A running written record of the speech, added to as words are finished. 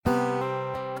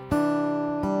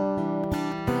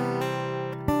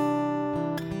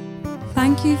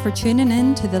Thank you for tuning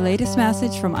in to the latest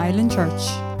message from Island Church.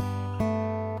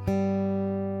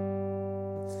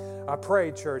 I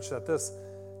pray, church, that this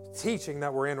teaching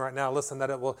that we're in right now, listen,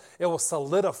 that it will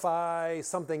solidify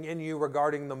something in you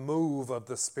regarding the move of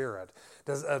the Spirit,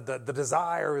 the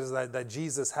desires that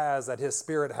Jesus has, that His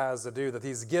Spirit has to do, that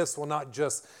these gifts will not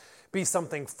just be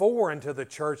something foreign to the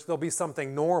church, they'll be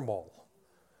something normal.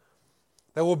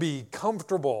 That will be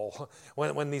comfortable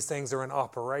when these things are in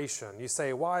operation. You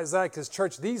say, why is that? Because,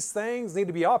 church, these things need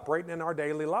to be operating in our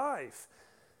daily life.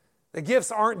 The gifts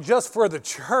aren't just for the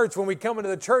church. When we come into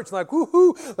the church, like,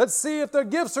 woohoo, let's see if the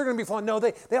gifts are going to be flowing. No,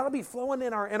 they ought to be flowing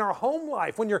in our home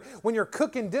life. When you're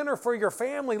cooking dinner for your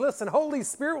family, listen, Holy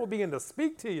Spirit will begin to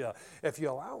speak to you if you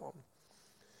allow Him.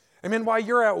 Amen. While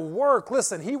you're at work,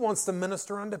 listen, He wants to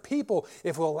minister unto people.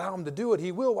 If we'll allow Him to do it,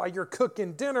 He will. While you're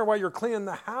cooking dinner, while you're cleaning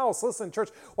the house, listen, church,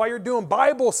 while you're doing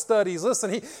Bible studies,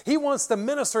 listen, He wants to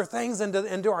minister things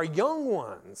into our young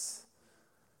ones.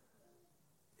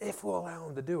 If we'll allow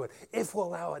Him to do it. If we'll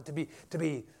allow it to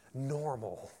be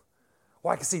normal.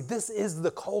 Well, I can see this is the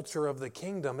culture of the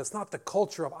kingdom. It's not the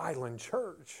culture of Island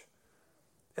Church.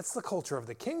 It's the culture of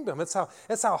the kingdom. It's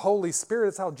how Holy Spirit,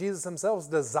 it's how Jesus Himself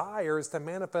desires to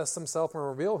manifest Himself and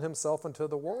reveal Himself into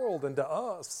the world and to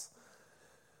us.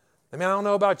 I mean, I don't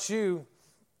know about you,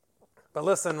 but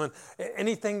listen, when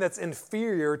anything that's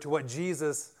inferior to what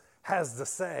Jesus has to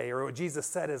say or what Jesus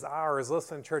said is ours,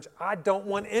 listen, church, I don't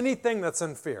want anything that's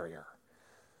inferior.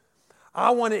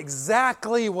 I want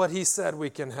exactly what He said we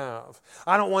can have.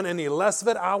 I don't want any less of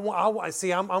it. I'm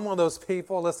one of those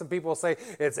people, listen, people say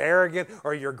it's arrogant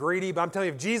or you're greedy, but I'm telling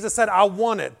you, if Jesus said, I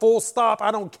want it, full stop,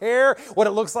 I don't care what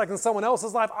it looks like in someone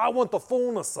else's life, I want the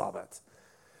fullness of it.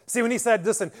 See, when He said,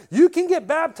 listen, you can get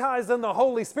baptized in the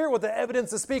Holy Spirit with the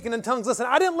evidence of speaking in tongues. Listen,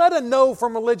 I didn't let a no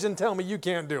from religion tell me you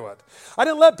can't do it. I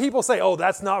didn't let people say, oh,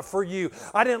 that's not for you.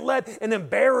 I didn't let an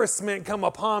embarrassment come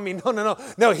upon me. No.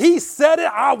 No, He said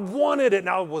it. I wanted it. And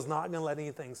I was not going to let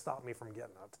anything stop me from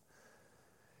getting it.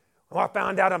 When I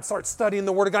found out, I started studying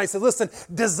the Word of God. He said, listen,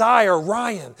 desire,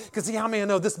 Ryan. Because see, how many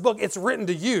know this book, it's written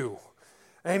to you.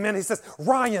 Amen. He says,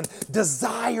 Ryan,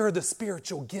 desire the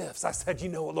spiritual gifts. I said, you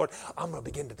know what, Lord, I'm going to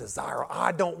begin to desire.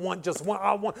 I don't want just one.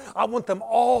 I want them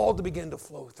all to begin to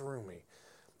flow through me.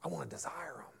 I want to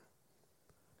desire them.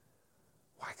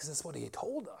 Why? Because that's what He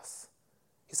told us.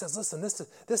 He says, listen,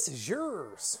 this is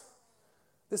yours.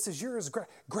 This is yours.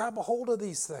 Grab a hold of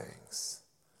these things.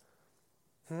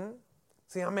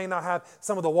 See, I may not have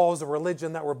some of the walls of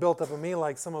religion that were built up in me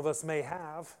like some of us may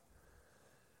have.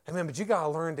 Amen, but you got to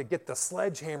learn to get the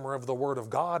sledgehammer of the Word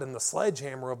of God and the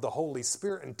sledgehammer of the Holy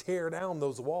Spirit and tear down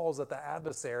those walls that the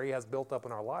adversary has built up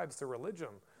in our lives through religion.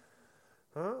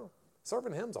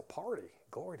 Serving Him's a party.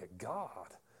 Glory to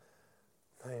God.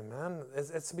 Amen.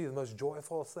 It's to be the most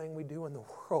joyful thing we do in the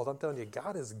world. I'm telling you,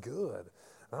 God is good.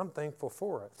 And I'm thankful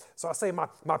for it. So I say my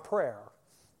prayer.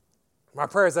 My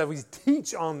prayer is that we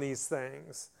teach on these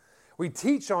things. We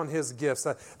teach on His gifts,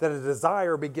 that a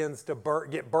desire begins to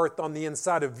get birthed on the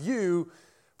inside of you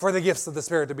for the gifts of the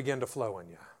Spirit to begin to flow in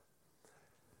you.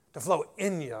 To flow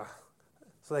in you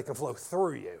so they can flow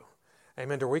through you.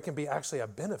 Amen. To where we can be actually a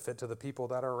benefit to the people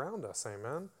that are around us.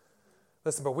 Amen.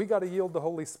 Listen, but we got to yield the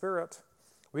Holy Spirit.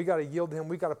 We got to yield to Him.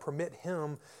 We got to permit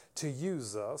Him to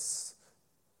use us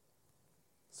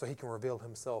so He can reveal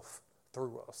Himself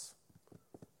through us.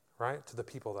 Right? To the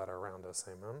people that are around us.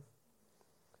 Amen.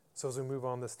 So as we move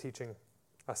on this teaching,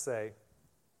 I say,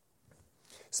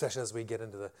 especially as we get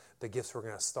into the gifts we're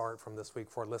going to start from this week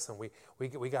forward, listen,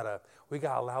 we gotta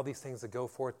allow these things to go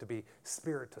forth to be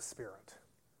spirit to spirit.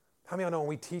 How many of you know when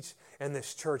we teach in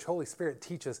this church, Holy Spirit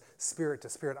teaches spirit to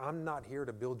spirit? I'm not here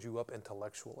to build you up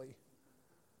intellectually.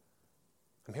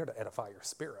 I'm here to edify your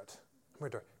spirit.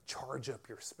 I'm here to charge up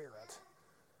your spirit.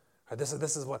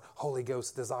 This is what Holy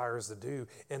Ghost desires to do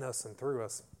in us and through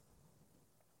us.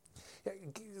 Yeah,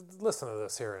 listen to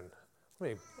this here, and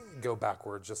let me go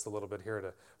backwards just a little bit here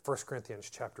to 1 Corinthians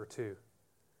chapter 2.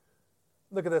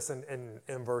 Look at this in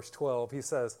verse 12. He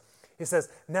says,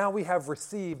 now we have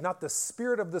received not the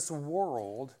spirit of this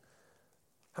world.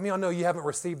 How many of y'all know you haven't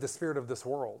received the spirit of this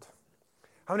world?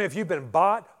 How many of you have been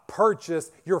bought,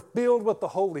 purchased, you're filled with the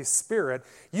Holy Spirit?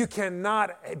 You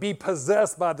cannot be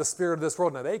possessed by the spirit of this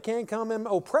world. Now, they can come and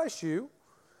oppress you.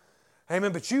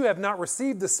 Amen. But you have not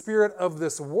received the spirit of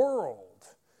this world.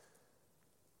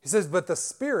 He says, but the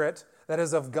Spirit that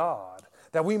is of God,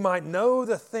 that we might know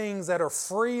the things that are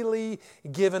freely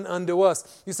given unto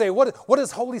us. You say, what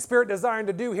is Holy Spirit desiring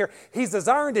to do here? He's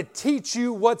desiring to teach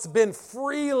you what's been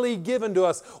freely given to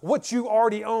us, what you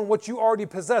already own, what you already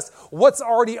possess, what's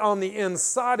already on the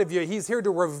inside of you. He's here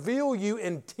to reveal you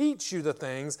and teach you the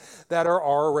things that are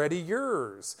already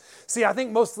yours. See, I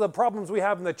think most of the problems we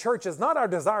have in the church is not our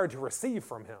desire to receive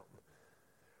from Him.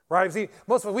 Right? See,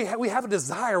 most of us, we have a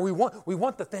desire. We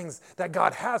want the things that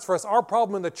God has for us. Our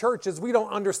problem in the church is we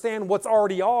don't understand what's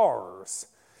already ours.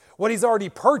 What He's already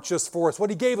purchased for us. What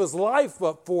He gave His life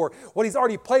up for. What He's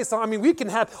already placed on. I mean, we can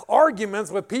have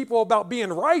arguments with people about being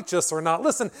righteous or not.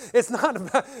 Listen, it's not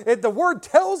about, the Word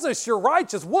tells us you're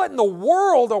righteous. What in the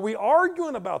world are we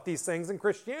arguing about these things in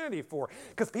Christianity for?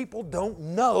 Because people don't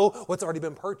know what's already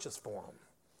been purchased for them.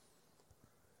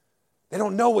 They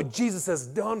don't know what Jesus has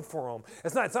done for them.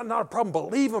 It's not a problem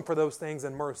believing for those things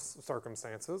in most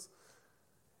circumstances.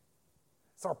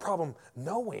 It's our problem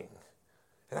knowing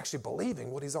and actually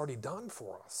believing what He's already done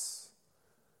for us.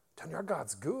 I'm telling you, our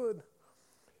God's good.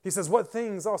 He says, what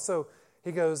things also,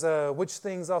 He goes, which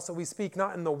things also we speak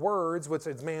not in the words which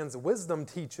man's wisdom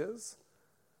teaches,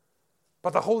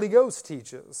 but the Holy Ghost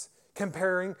teaches,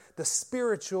 comparing the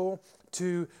spiritual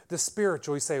to the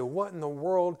spiritual. You say, what in the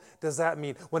world does that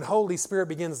mean? When Holy Spirit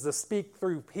begins to speak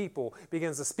through people,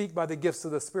 begins to speak by the gifts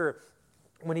of the Spirit,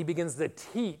 when He begins to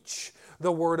teach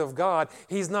the Word of God,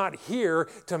 He's not here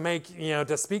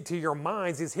to speak to your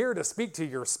minds. He's here to speak to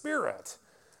your spirit.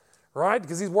 Right?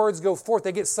 Because these words go forth.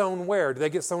 They get sown where? Do they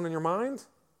get sown in your mind?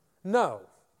 No.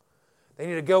 They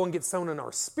need to go and get sown in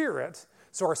our spirit,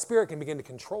 so our spirit can begin to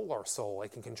control our soul.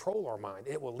 It can control our mind.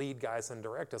 It will lead, guys, and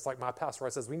direct us. Like my pastor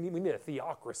says, we need a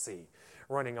theocracy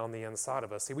running on the inside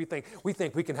of us. See, we think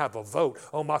we can have a vote.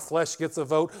 Oh, my flesh gets a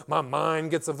vote. My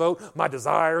mind gets a vote. My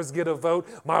desires get a vote.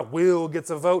 My will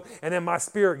gets a vote. And then my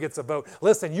spirit gets a vote.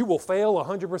 Listen, you will fail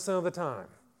 100% of the time.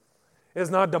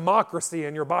 It's not democracy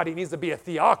in your body. It needs to be a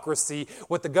theocracy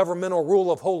with the governmental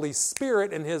rule of Holy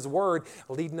Spirit and His Word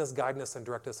leading us, guiding us, and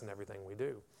direct us in everything we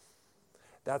do.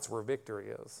 That's where victory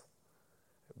is.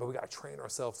 But we got to train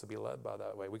ourselves to be led by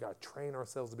that way. We got to train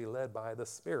ourselves to be led by the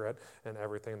Spirit in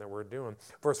everything that we're doing.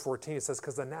 Verse 14, it says,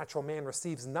 because the natural man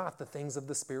receives not the things of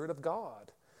the Spirit of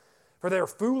God, for they are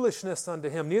foolishness unto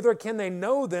him. Neither can they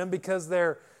know them because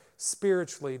they're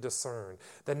spiritually discerned.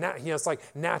 It's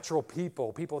like natural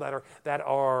people that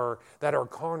are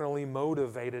carnally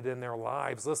motivated in their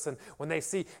lives. Listen, when they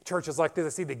see churches like this,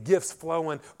 they see the gifts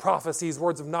flowing, prophecies,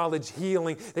 words of knowledge,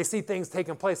 healing. They see things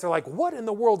taking place. They're like, what in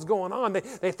the world's going on?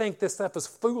 They think this stuff is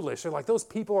foolish. They're like, those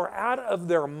people are out of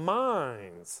their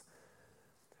minds.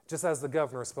 Just as the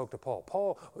governor spoke to Paul.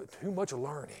 Paul, too much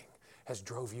learning has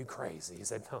drove you crazy. He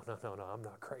said, no, I'm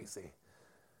not crazy.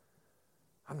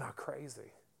 I'm not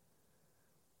crazy.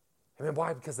 Amen.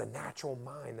 Why? Because the natural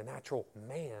mind, the natural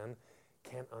man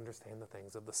can't understand the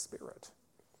things of the Spirit.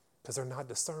 Because they're not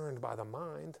discerned by the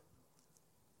mind.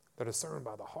 They're discerned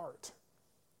by the heart,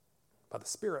 by the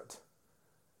Spirit.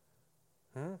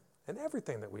 And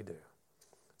everything that we do.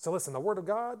 So listen, the Word of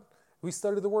God, we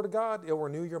study the Word of God, it will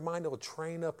renew your mind, it will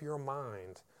train up your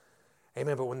mind.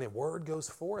 Amen. But when the Word goes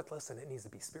forth, listen, it needs to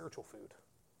be spiritual food.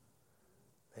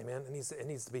 Amen. It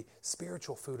needs to be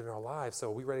spiritual food in our lives. So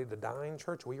are we ready to dine,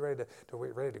 church? Are we ready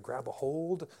to grab a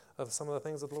hold of some of the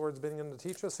things that the Lord's beginning to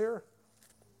teach us here?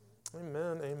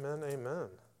 Amen, amen, amen.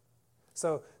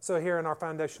 So here in our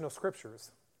foundational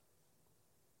scriptures,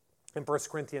 in 1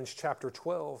 Corinthians chapter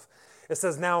 12, it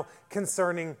says, now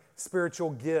concerning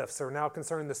spiritual gifts, or now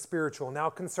concerning the spiritual, now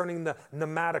concerning the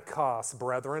pneumatikos,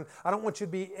 brethren. I don't want you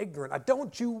to be ignorant. I don't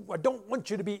want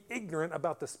you to be ignorant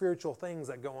about the spiritual things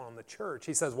that go on in the church.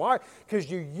 He says, why?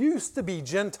 Because you used to be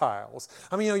Gentiles.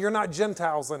 I mean, you're not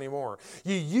Gentiles anymore.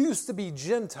 You used to be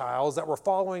Gentiles that were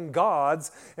following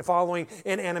gods and following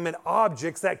inanimate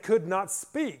objects that could not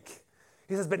speak.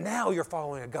 He says, but now you're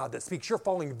following a God that speaks. You're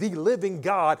following the living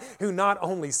God who not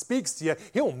only speaks to you,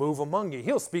 He'll move among you.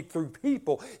 He'll speak through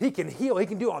people. He can heal. He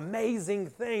can do amazing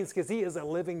things because He is a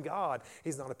living God.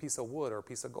 He's not a piece of wood or a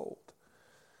piece of gold.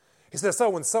 He says, so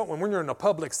when you're in a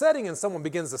public setting and someone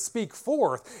begins to speak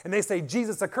forth and they say,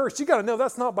 Jesus accursed, you got to know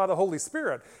that's not by the Holy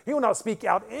Spirit. He will not speak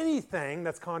out anything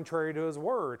that's contrary to His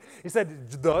word. He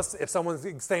said, thus, if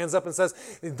someone stands up and says,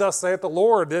 thus saith the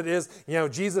Lord, it is,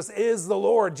 Jesus is the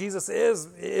Lord. Jesus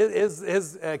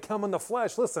is come in the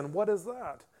flesh. Listen, what is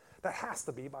that? That has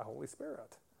to be by Holy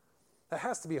Spirit. That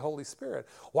has to be Holy Spirit.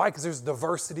 Why? Because there's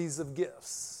diversities of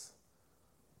gifts.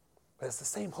 But it's the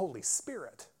same Holy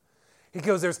Spirit. He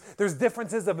goes, there's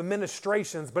differences of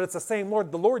administrations, but it's the same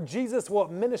Lord. The Lord Jesus will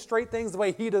administrate things the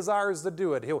way He desires to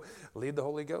do it. He'll lead the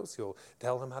Holy Ghost. He'll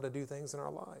tell Him how to do things in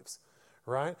our lives.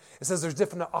 right? It says there's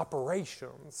different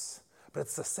operations, but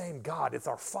it's the same God. It's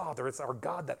our Father. It's our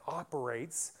God that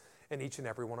operates in each and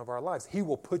every one of our lives. He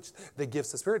will put the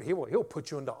gifts of Spirit. He'll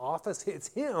put you into office. It's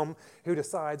Him who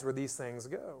decides where these things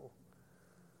go.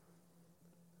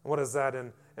 What is that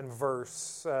in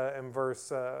verse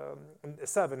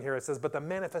 7 here? It says, but the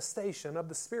manifestation of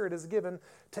the Spirit is given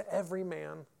to every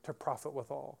man to profit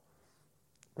withal.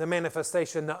 The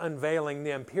manifestation, the unveiling,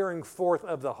 the appearing forth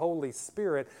of the Holy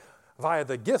Spirit via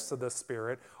the gifts of the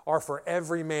Spirit are for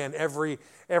every man, every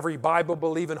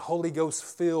Bible-believing, Holy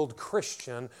Ghost-filled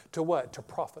Christian to what? To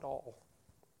profit all.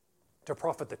 To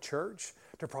profit the church,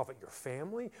 to profit your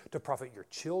family, to profit your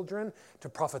children, to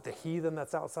profit the heathen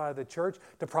that's outside the church,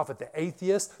 to profit the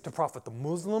atheist, to profit the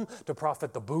Muslim, to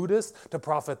profit the Buddhist, to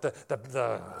profit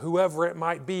the whoever it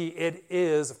might be. It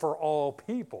is for all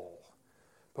people.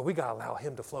 But we got to allow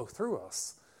Him to flow through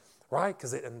us, right?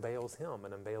 Because it unveils Him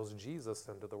and unveils Jesus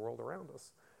into the world around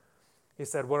us. He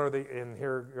said, what are the, and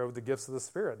here go the gifts of the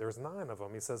Spirit. There's 9 of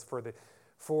them. He says,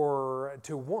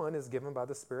 to one is given by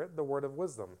the Spirit the word of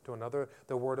wisdom, to another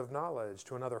the word of knowledge,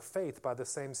 to another faith by the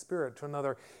same Spirit, to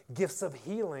another gifts of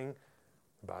healing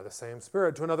by the same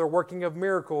Spirit, to another working of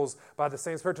miracles by the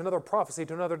same Spirit, to another prophecy,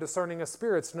 to another discerning of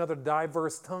spirits, to another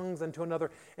diverse tongues, and to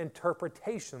another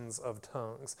interpretations of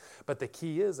tongues. But the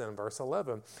key is in verse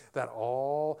 11 that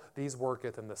all these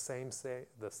worketh in the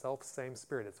self-same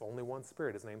Spirit. It's only one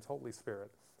Spirit. His name's Holy Spirit,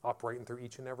 operating through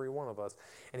each and every one of us.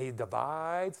 And He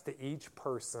divides to each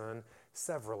person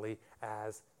severally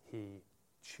as He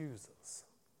chooses.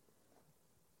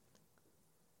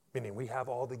 Meaning we have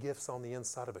all the gifts on the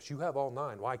inside of us. You have all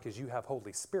 9. Why? Because you have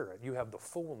Holy Spirit. You have the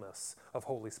fullness of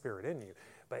Holy Spirit in you.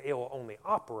 But it will only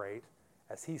operate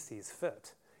as He sees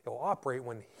fit. It will operate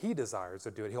when He desires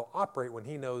to do it. He'll operate when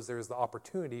He knows there's the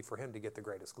opportunity for Him to get the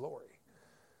greatest glory.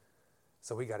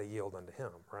 So we got to yield unto Him,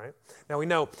 right? Now we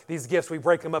know these gifts, we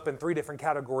break them up in 3 different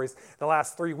categories. The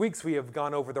last 3 weeks we have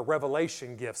gone over the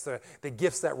revelation gifts, the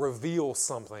gifts that reveal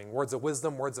something, words of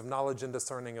wisdom, words of knowledge, and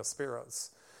discerning of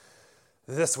spirits.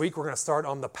 This week we're going to start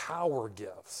on the power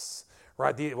gifts,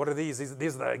 right? What are these?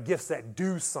 These are the gifts that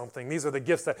do something. These are the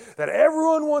gifts that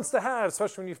everyone wants to have,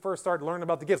 especially when you first start learning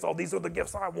about the gifts. Oh, these are the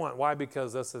gifts I want. Why?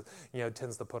 Because this is,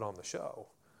 tends to put on the show.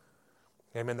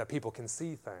 Amen, that people can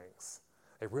see things.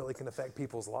 It really can affect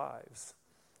people's lives.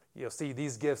 You'll see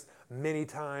these gifts many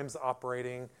times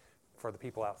operating for the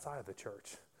people outside of the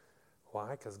church.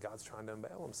 Why? Because God's trying to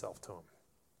unveil Himself to them.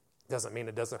 Doesn't mean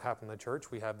it doesn't happen in the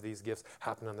church. We have these gifts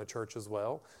happen in the church as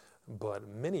well. But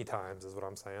many times is what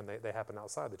I'm saying. They happen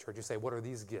outside the church. You say, what are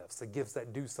these gifts? The gifts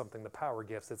that do something, the power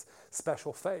gifts. It's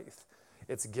special faith.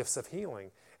 It's gifts of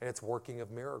healing. And it's working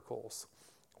of miracles.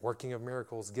 Working of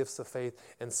miracles, gifts of faith,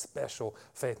 and special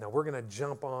faith. Now we're going to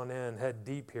jump on in, head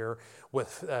deep here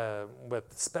with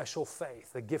special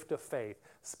faith, the gift of faith,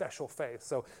 special faith.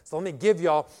 So let me give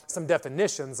y'all some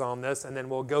definitions on this, and then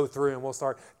we'll go through and we'll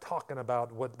start talking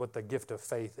about what the gift of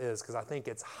faith is, because I think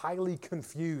it's highly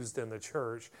confused in the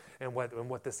church and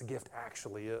what this gift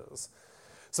actually is.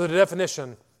 So the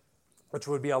definition, which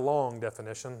would be a long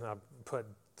definition, I put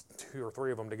 2 or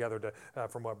 3 of them together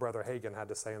from what Brother Hagin had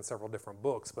to say in several different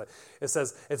books. But it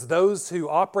says, it's those who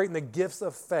operate in the gifts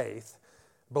of faith,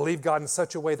 believe God in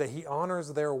such a way that He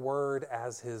honors their word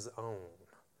as His own,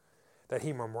 that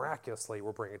He miraculously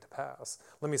will bring it to pass.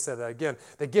 Let me say that again.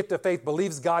 The gift of faith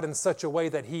believes God in such a way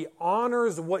that He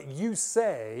honors what you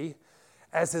say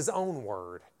as His own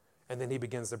word, and then He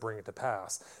begins to bring it to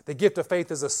pass. The gift of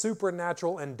faith is a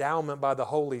supernatural endowment by the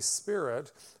Holy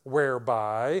Spirit,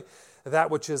 whereby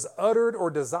that which is uttered or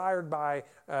desired by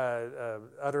a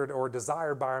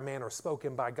man or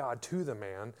spoken by God to the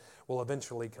man will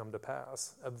eventually come to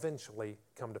pass. Eventually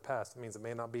come to pass. It means it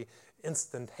may not be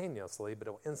instantaneously, but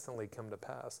it will instantly come to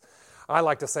pass. I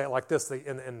like to say it like this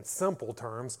in simple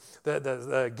terms.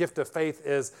 The gift of faith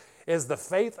is the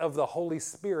faith of the Holy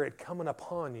Spirit coming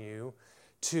upon you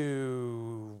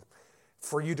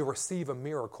for you to receive a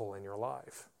miracle in your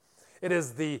life. It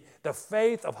is the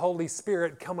faith of Holy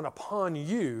Spirit coming upon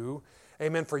you,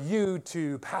 amen, for you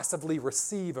to passively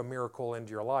receive a miracle into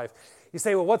your life. You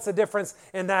say, well, what's the difference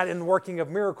in that in working of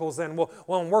miracles then?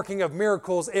 Well, in working of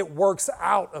miracles, it works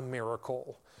out a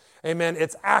miracle. Amen.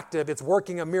 It's active. It's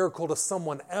working a miracle to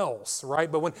someone else,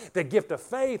 right? But when the gift of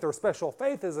faith or special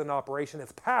faith is in operation,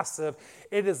 it's passive.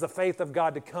 It is the faith of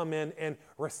God to come in and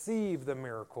receive the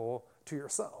miracle to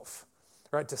yourself,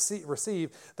 right? To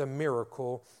receive the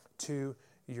miracle to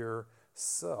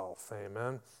yourself.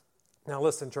 Amen. Now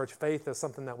listen, church, faith is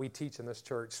something that we teach in this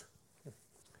church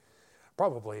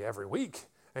probably every week.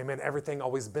 Amen. Everything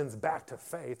always bends back to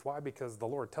faith. Why? Because the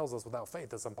Lord tells us without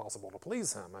faith it's impossible to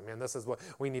please Him. I mean, this is what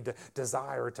we need to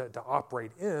desire to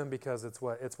operate in, because it's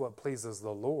what pleases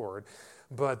the Lord.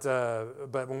 But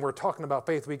when we're talking about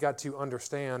faith, we got to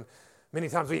understand many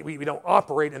times we don't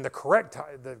operate in the correct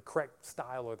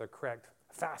style or the correct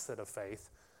facet of faith,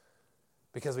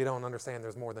 because we don't understand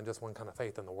there's more than just one kind of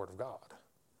faith in the Word of God,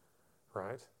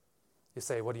 right? You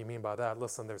say, what do you mean by that?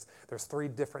 Listen, there's three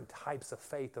different types of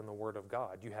faith in the Word of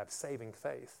God. You have saving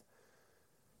faith.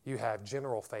 You have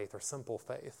general faith or simple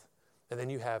faith. And then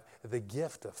you have the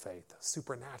gift of faith,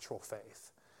 supernatural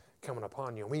faith coming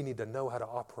upon you. And we need to know how to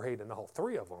operate in all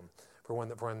three of them for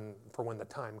when the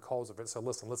time calls of it. So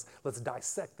listen, let's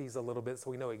dissect these a little bit so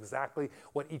we know exactly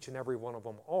what each and every one of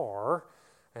them are.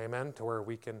 Amen, to where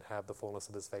we can have the fullness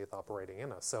of His faith operating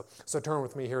in us. So turn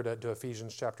with me here to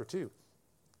Ephesians chapter 2.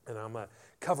 And I'm going to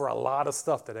cover a lot of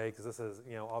stuff today, because this is,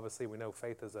 obviously we know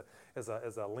faith is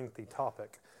a lengthy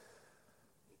topic.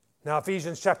 Now,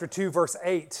 Ephesians chapter 2, verse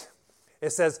 8, it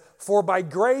says, "For by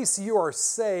grace you are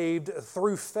saved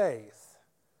through faith."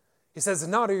 He says,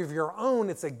 not of your own,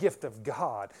 it's a gift of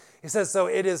God. He says, so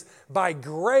it is by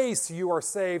grace you are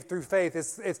saved through faith.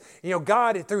 It's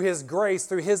God, through His grace,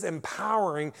 through His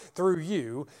empowering through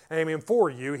you, for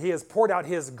you, He has poured out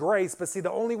His grace. But see,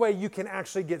 the only way you can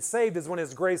actually get saved is when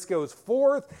His grace goes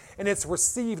forth and it's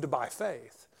received by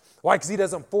faith. Why? Because He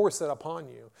doesn't force it upon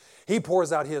you. He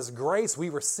pours out His grace. We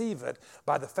receive it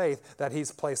by the faith that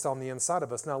He's placed on the inside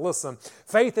of us. Now listen,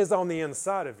 faith is on the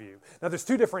inside of you. Now there's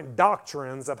two different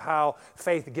doctrines of how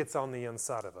faith gets on the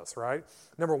inside of us, right?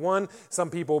 Number one, some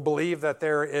people believe that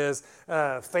there is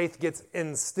faith gets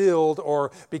instilled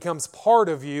or becomes part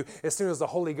of you as soon as the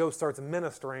Holy Ghost starts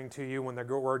ministering to you when the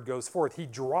word goes forth. He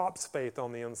drops faith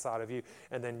on the inside of you,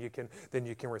 and then you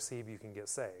can receive, you can get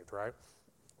saved, right?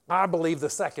 I believe the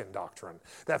second doctrine,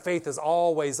 that faith is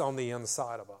always on the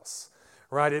inside of us,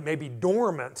 right? It may be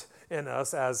dormant in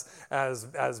us as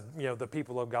the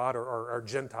people of God or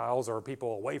Gentiles or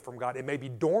people away from God. It may be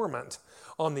dormant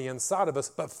on the inside of us,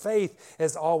 but faith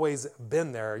has always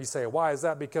been there. You say, why is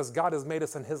that? Because God has made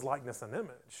us in His likeness and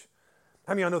image.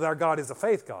 How many of you know that our God is a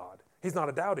faith God? He's not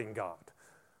a doubting God.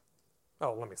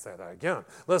 Oh, let me say that again.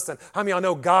 Listen, how many of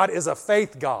y'all know God is a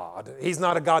faith God? He's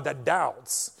not a God that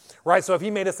doubts, right? So if He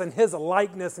made us in His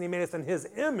likeness and He made us in His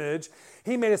image,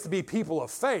 He made us to be people of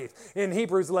faith. In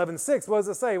Hebrews 11:6, what does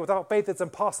it say? Without faith, it's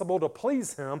impossible to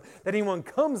please Him. That anyone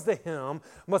comes to Him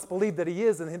must believe that He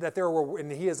is, and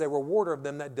that He is a rewarder of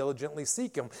them that diligently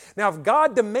seek Him. Now, if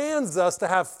God demands us to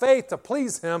have faith to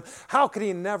please Him, how could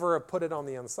He never have put it on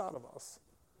the inside of us?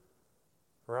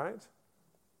 Right?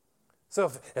 So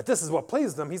if this is what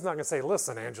pleased Him, He's not going to say,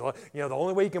 listen, Angela, the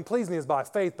only way you can please me is by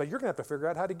faith, but you're going to have to figure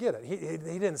out how to get it.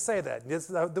 He didn't say that.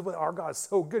 Our God is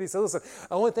so good. He said, listen,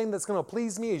 the only thing that's going to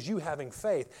please me is you having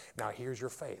faith. Now here's your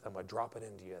faith. I'm going to drop it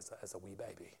into you as a wee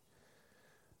baby.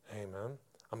 Amen.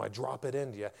 I'm going to drop it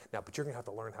into you. Now, but you're going to have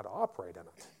to learn how to operate in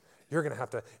it. You're going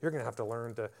to have to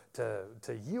learn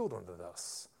to yield unto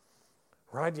this.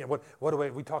 Right? What do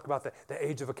we talk about the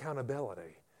age of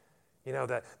accountability?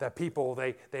 That people,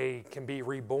 they can be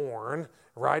reborn,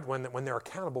 right, when they're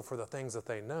accountable for the things that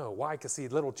they know. Why? Because, see,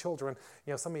 little children,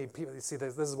 so many people, see,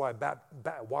 this is why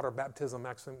water baptism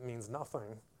actually means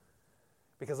nothing.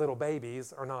 Because little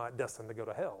babies are not destined to go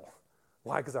to hell.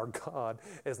 Why? Because our God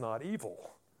is not evil.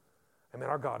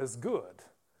 Our God is good.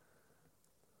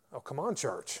 Oh, come on,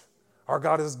 church. Our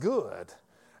God is good.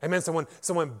 Amen.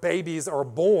 So when babies are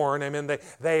born,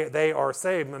 they are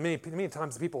saved. Many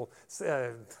times people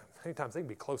many times they can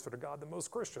be closer to God than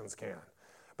most Christians can.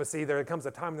 But see, there comes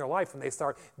a time in their life when they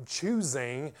start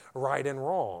choosing right and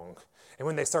wrong. And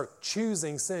when they start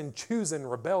choosing sin, choosing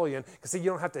rebellion, because see, you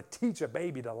don't have to teach a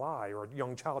baby to lie or a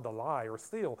young child to lie or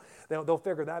steal. They'll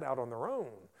figure that out on their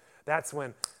own. That's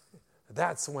when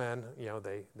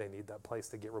they need that place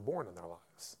to get reborn in their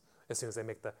lives. As soon as they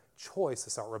make the choice to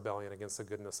start rebelling against the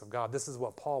goodness of God. This is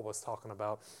what Paul was talking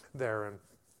about there. And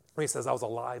he says, I was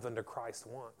alive unto Christ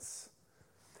once.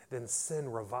 Then sin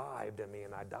revived in me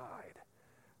and I died.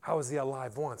 How was he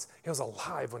alive once? He was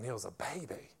alive when he was a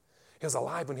baby. He was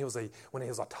alive when he was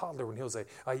a toddler, when he was a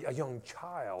young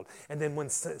child. And then when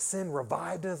sin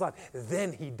revived in his life,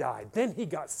 then he died. Then he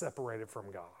got separated from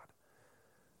God.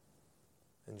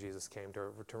 And Jesus came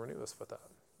to renew us with that.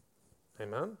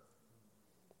 Amen?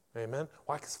 Amen?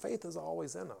 Why? Because faith is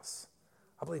always in us.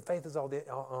 I believe faith is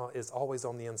always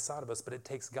on the inside of us, but it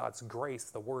takes God's grace,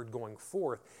 the word going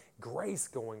forth, grace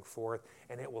going forth,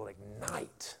 and it will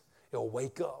ignite. It'll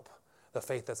wake up The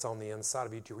faith that's on the inside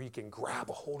of you, where you can grab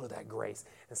a hold of that grace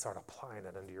and start applying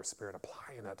it unto your spirit,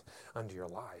 applying it unto your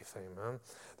life. Amen.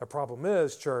 The problem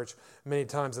is, church, many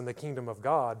times in the kingdom of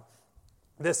God,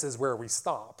 this is where we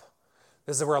stop.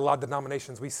 This is where a lot of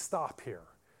denominations, we stop here.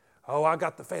 Oh, I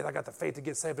got the faith to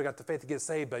get saved, I got the faith to get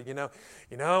saved. But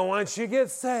once you get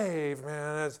saved,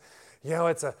 man,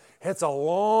 it's a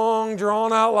long,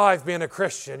 drawn-out life being a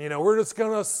Christian. We're just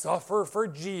going to suffer for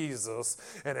Jesus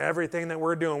and everything that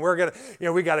we're doing.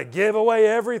 We got to give away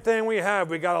everything we have.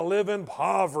 We got to live in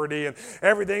poverty, and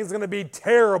everything's going to be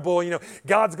terrible.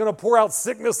 God's going to pour out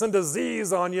sickness and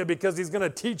disease on you because He's going to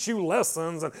teach you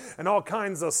lessons and all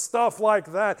kinds of stuff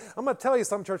like that. I'm going to tell you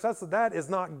something, church. That is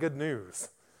not good news.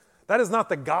 That is not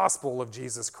the gospel of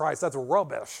Jesus Christ. That's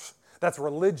rubbish. That's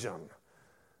religion.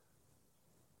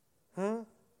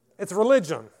 It's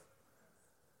religion.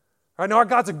 I know our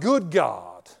God's a good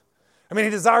God. He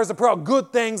desires to pour out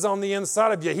good things on the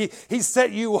inside of you. He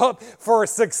set you up for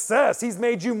success. He's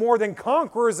made you more than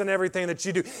conquerors in everything that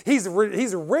you do. He's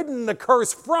ridden the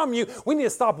curse from you. We need to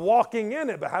stop walking in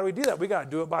it. But how do we do that? We got to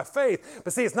do it by faith.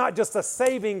 But see, it's not just a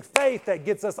saving faith that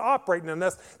gets us operating in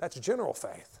this. That's general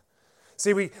faith.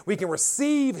 See, we can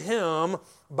receive Him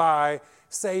by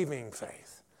saving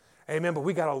faith. Amen. But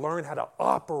we got to learn how to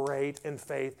operate in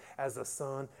faith as a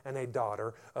son and a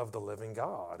daughter of the living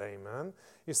God. Amen.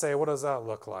 You say, what does that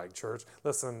look like, church?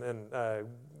 Listen, and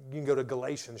you can go to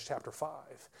Galatians chapter 5.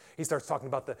 He starts talking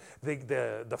about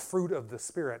the fruit of the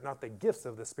Spirit, not the gifts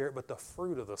of the Spirit, but the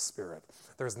fruit of the Spirit.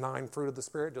 There's 9 fruit of the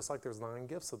Spirit, just like there's 9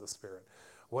 gifts of the Spirit.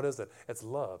 What is it? It's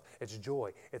love, it's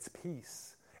joy, it's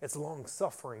peace, it's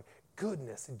long-suffering,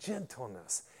 goodness,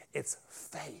 gentleness, it's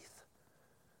faith,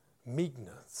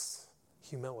 meekness,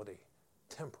 humility,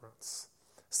 temperance,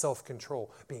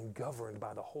 self-control, being governed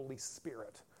by the Holy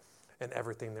Spirit in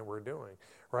everything that we're doing,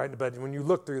 right? But when you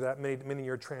look through that, many of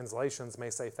your translations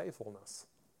may say faithfulness.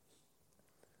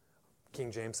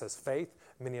 King James says faith,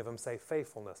 many of them say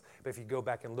faithfulness. But if you go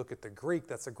back and look at the Greek,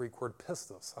 that's the Greek word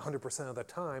pistos. 100% of the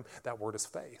time, that word is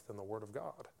faith in the Word of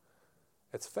God.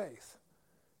 It's faith.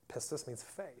 Pistos means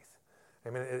faith.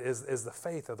 It is the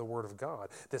faith of the Word of God.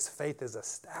 This faith is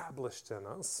established in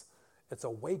us. It's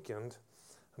awakened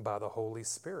by the Holy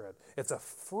Spirit. It's a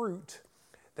fruit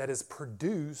that is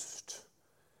produced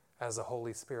as the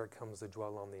Holy Spirit comes to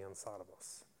dwell on the inside of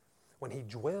us. When He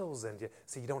dwells in you,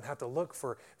 see, you don't have to look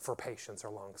for patience or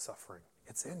long suffering.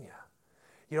 It's in you.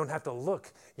 You don't have to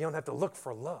look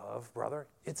for love, brother.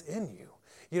 It's in you.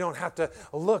 You don't have to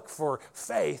look for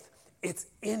faith. It's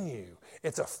in you.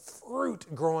 It's a fruit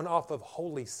growing off of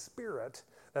Holy Spirit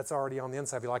that's already on the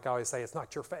inside of you. Like I always say, it's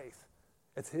not your faith.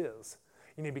 It's His.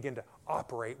 You need to begin to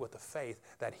operate with the faith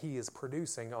that He is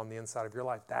producing on the inside of your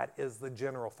life. That is the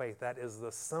general faith. That is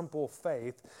the simple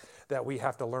faith that we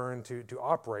have to learn to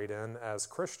operate in as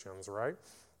Christians, right?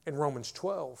 In Romans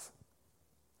 12,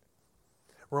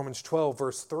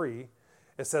 verse 3,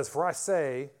 it says, "For I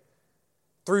say,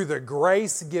 through the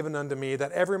grace given unto me,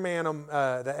 that every man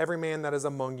that is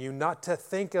among you, not to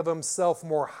think of himself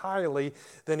more highly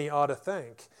than he ought to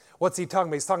think." What's he talking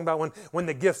about? He's talking about when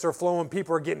the gifts are flowing,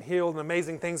 people are getting healed, and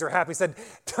amazing things are happening. He said,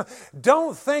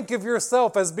 don't think of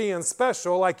yourself as being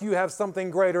special, like you have something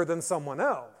greater than someone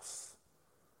else.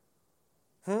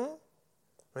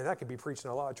 That could be preached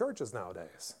in a lot of churches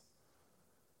nowadays.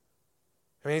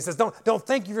 He says, don't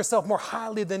think of yourself more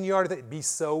highly than you are to think. Be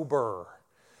sober.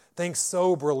 Think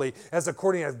soberly, as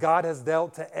according as God has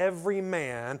dealt to every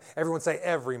man, everyone say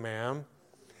every man,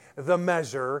 the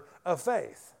measure of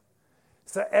faith.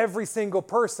 So every single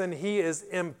person He is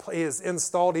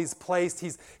installed, He's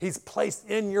placed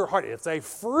in your heart. It's a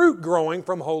fruit growing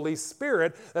from Holy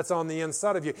Spirit that's on the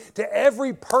inside of you. To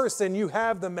every person you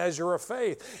have the measure of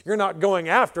faith. You're not going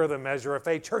after the measure of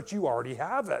faith. Church, you already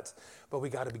have it. But we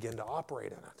got to begin to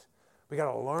operate in it. We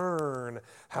got to learn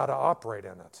how to operate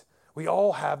in it. We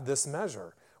all have this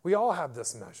measure. We all have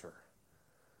this measure.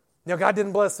 God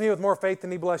didn't bless me with more faith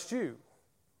than He blessed you.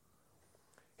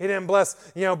 He didn't bless,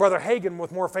 Brother Hagin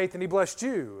with more faith than He blessed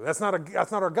you. That's not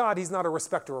our God. He's not a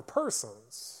respecter of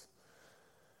persons.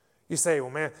 You say, well,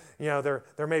 man,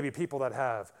 there may be people that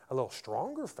have a little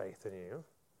stronger faith than you.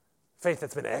 Faith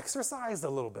that's been exercised a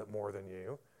little bit more than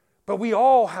you. But we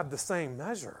all have the same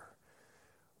measure.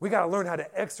 We got to learn how to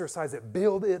exercise it,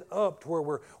 build it up to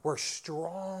where we're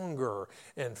stronger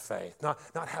in faith. Not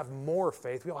have more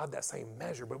faith. We all have that same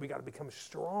measure, but we got to become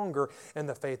stronger in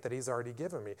the faith that He's already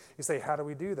given me. You say, how do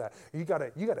we do that? You got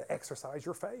to exercise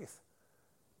your faith.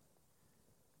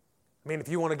 If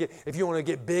you want to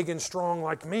get big and strong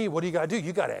like me, what do you got to do?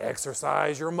 You got to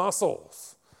exercise your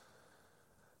muscles.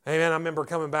 Amen. I remember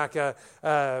coming back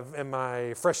in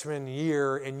my freshman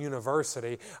year in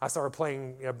university. I started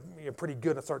playing pretty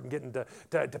good. I started getting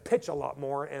to pitch a lot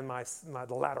more in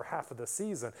the latter half of the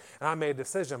season. And I made a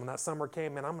decision when that summer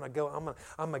came in. I'm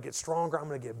gonna get stronger. I'm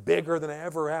gonna get bigger than I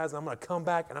ever has. And I'm gonna come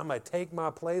back and I'm gonna take my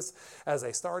place as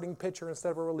a starting pitcher instead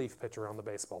of a relief pitcher on the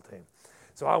baseball team.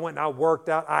 So I went and I worked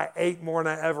out. I ate more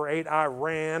than I ever ate. I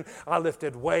ran. I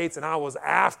lifted weights, and I was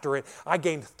after it. I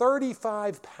gained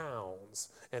 35 pounds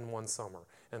in one summer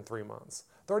in 3 months.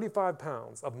 35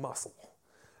 pounds of muscle.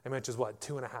 Which is what,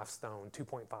 2.5 stone,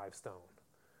 2.5 stone.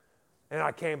 And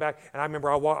I came back, and I remember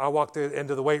I walked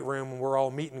into the weight room, and we're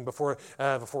all meeting before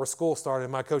school started.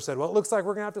 And my coach said, well, it looks like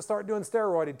we're going to have to start doing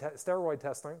steroid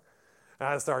testing. And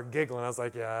I started giggling. I was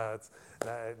like, yeah,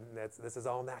 this is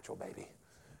all natural, baby.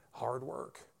 Hard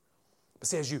work. But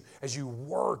see, as you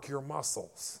work your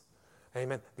muscles,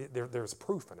 amen, there's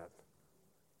proof in it.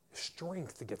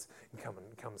 Strength that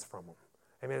comes from them.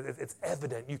 Amen, it's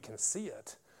evident. You can see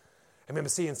it. Amen,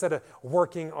 but see, instead of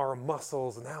working our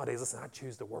muscles nowadays, listen, I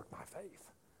choose to work my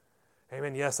faith.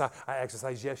 Amen. Yes, I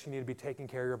exercise. Yes, you need to be taking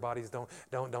care of your bodies. Don't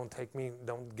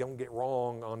get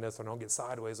wrong on this, or don't get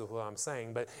sideways with what I'm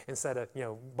saying. But instead of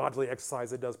bodily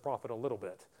exercise, it does profit a little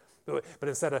bit. But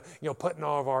instead of putting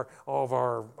all of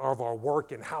our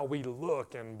work in how we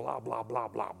look and blah blah blah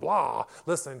blah blah,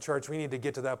 listen, church, we need to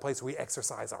get to that place where we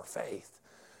exercise our faith,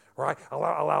 right?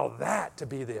 Allow that to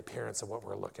be the appearance of what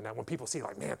we're looking at. When people see,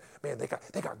 like, man,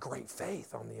 they got great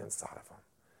faith on the inside of them.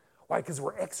 Why? Because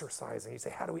we're exercising. You say,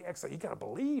 how do we exercise? You got to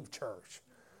believe, church.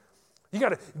 You got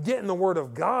to get in the Word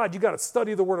of God. You got to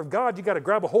study the Word of God. You got to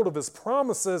grab a hold of His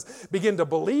promises, begin to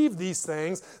believe these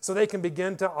things so they can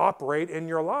begin to operate in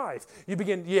your life.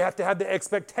 You have to have the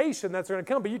expectation that's going to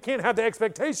come, but you can't have the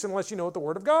expectation unless you know what the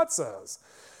Word of God says.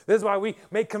 This is why we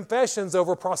make confessions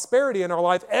over prosperity in our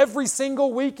life every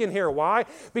single week in here. Why?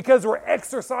 Because we're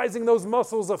exercising those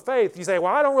muscles of faith. You say,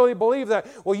 well, I don't really believe that.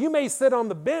 Well, you may sit on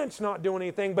the bench not doing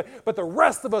anything, but the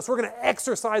rest of us, we're going to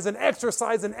exercise and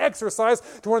exercise and exercise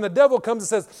to when the devil comes and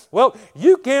says, well,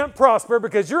 you can't prosper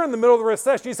because you're in the middle of the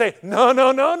recession. You say, no,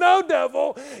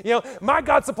 devil. My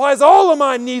God supplies all of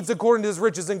my needs according to His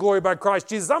riches and glory by Christ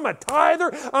Jesus. I'm a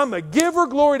tither. I'm a giver.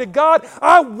 Glory to God.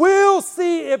 I will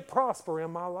see it prosper in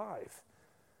my life.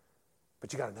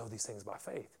 But you got to know these things by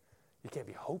faith. You can't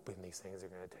be hoping these things are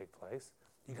going to take place.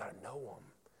 You got to know them.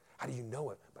 How do you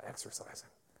know it? By exercising.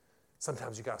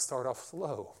 Sometimes you got to start off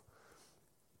slow.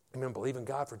 Believe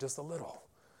God for just a little.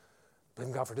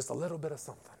 Believe God for just a little bit of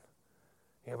something.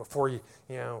 Before you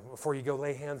go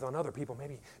lay hands on other people,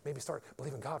 maybe start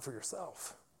believing God for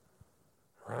yourself.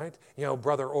 Right?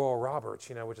 Brother Oral Roberts,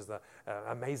 which is the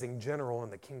amazing general in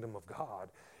the kingdom of God.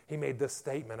 He made this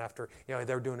statement after, they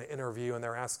were doing an interview and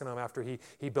they're asking him after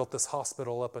he built this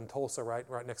hospital up in Tulsa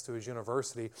right next to his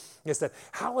university. He said,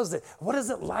 what is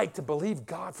it like to believe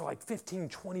God for like $15,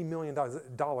 $20 million?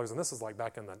 And this is like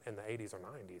back in the 80s or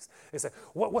 90s. He said,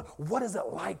 what is it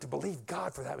like to believe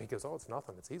God for that? He goes, it's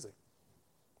nothing. It's easy.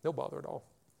 No bother at all.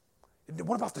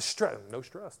 What about the stress? No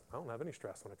stress. I don't have any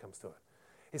stress when it comes to it.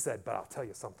 He said, but I'll tell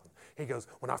you something. He goes,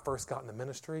 when I first got in the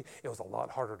ministry, it was a lot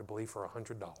harder to believe for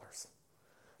 $100.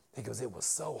 He goes, it was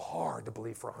so hard to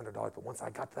believe for $100, but once I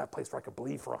got to that place where I could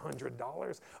believe for $100,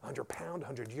 £100,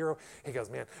 €100, he goes,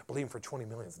 man, believing for 20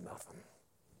 million is nothing.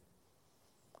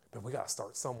 But we got to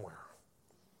start somewhere.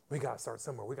 We got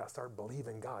to start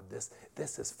believing God.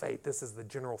 This is faith. This is the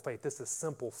general faith. This is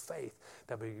simple faith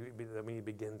that we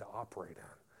begin to operate in.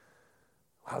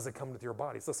 How's it come with your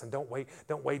bodies? Listen, don't wait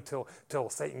till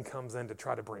Satan comes in to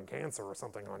try to bring cancer or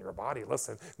something on your body.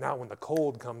 Listen, now when the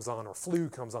cold comes on or flu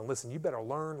comes on, listen, you better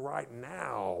learn right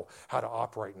now how to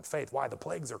operate in faith. Why? The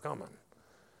plagues are coming.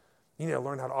 You need to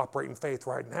learn how to operate in faith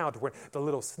right now to where the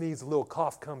little sneeze, the little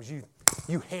cough comes,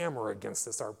 you hammer against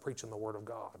it, start preaching the Word of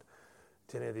God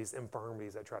to any of these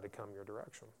infirmities that try to come your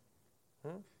direction.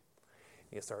 You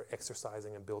need to start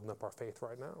exercising and building up our faith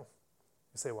right now.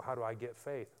 You say, well, how do I get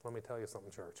faith? Let me tell you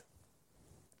something, church.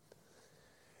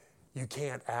 You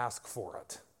can't ask for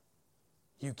it.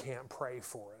 You can't pray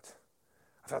for it.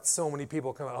 I've had so many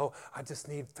people come out, I just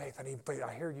need faith. I need faith.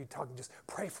 I hear you talking, just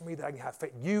pray for me that I can have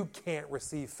faith. You can't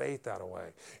receive faith that way.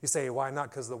 You say, why not?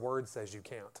 Because the Word says you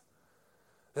can't.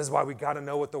 This is why we got to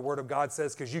know what the Word of God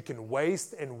says, because you can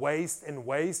waste and waste and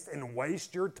waste and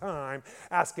waste your time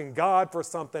asking God for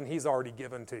something He's already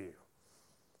given to you.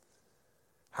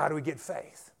 How do we get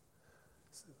faith?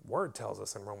 The Word tells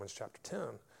us in Romans chapter 10.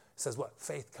 It says what?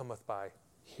 Faith cometh by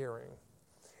hearing,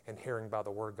 and hearing by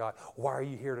the Word of God. Why are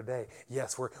you here today?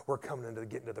 Yes, we're coming to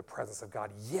get into the presence of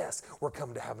God. Yes, we're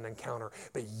coming to have an encounter.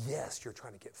 But yes, you're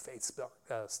trying to get faith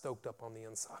stoked up on the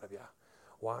inside of you.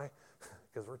 Why?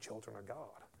 Because we're children of God.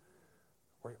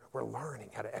 We're learning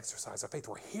how to exercise our faith.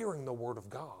 We're hearing the Word of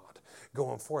God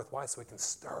going forth. Why? So we can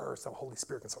stir, so the Holy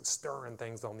Spirit can start stirring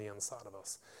things on the inside of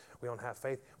us. We don't have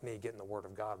faith. We need to get in the Word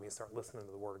of God. We need to start listening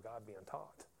to the Word of God being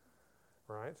taught.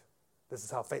 Right? This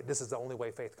is the only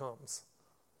way faith comes.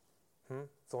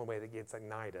 It's the only way that gets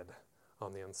ignited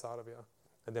on the inside of you.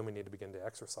 And then we need to begin to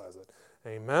exercise it.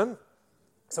 Amen?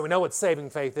 So we know what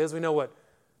saving faith is. We know what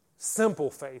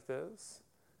simple faith is.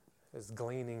 It's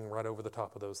gleaning right over the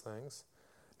top of those things.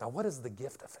 Now, what is the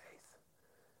gift of faith?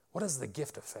 What is the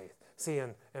gift of faith? See,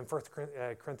 in 1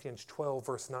 Corinthians 12,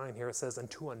 verse 9 here, it says,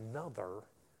 unto another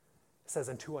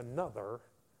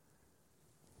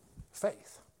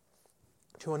faith.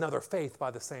 To another faith by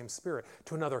the same Spirit.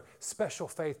 To another special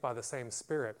faith by the same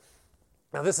Spirit.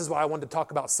 Now, this is why I wanted to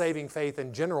talk about saving faith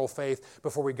and general faith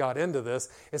before we got into this.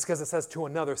 It's because it says to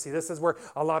another. See, this is where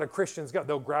a lot of Christians go.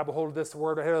 They'll grab a hold of this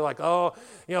word right here like, oh,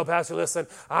 Pastor, listen,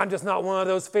 I'm just not one of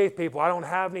those faith people. I don't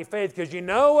have any faith because you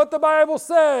know what the Bible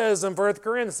says in 1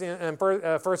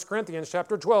 Corinthians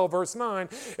chapter 12, verse 9.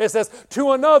 It says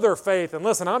to another faith. And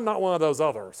listen, I'm not one of those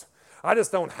others. I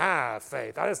just don't have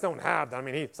faith. I just don't have that. I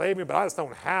mean, He saved me, but I just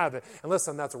don't have it. And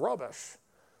listen, that's rubbish.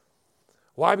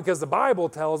 Why? Because the Bible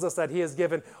tells us that He has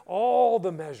given all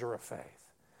the measure of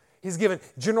faith. He's given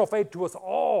general faith to us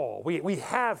all. We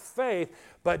have faith,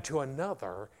 but to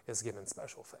another is given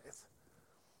special faith.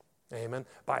 Amen.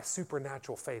 By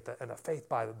supernatural faith and a faith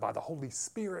by the Holy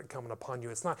Spirit coming upon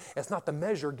you. It's not the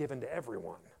measure given to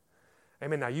everyone.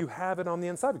 Amen. Now you have it on the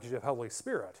inside because you have Holy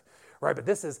Spirit. Right? But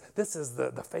this is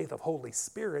the faith of Holy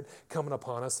Spirit coming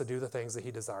upon us to do the things that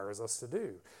He desires us to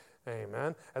do.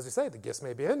 Amen. As we say, the gifts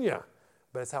may be in you,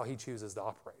 but it's how He chooses to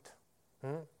operate.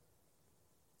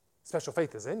 Special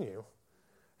faith is in you.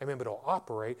 Amen. But it'll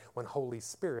operate when Holy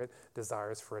Spirit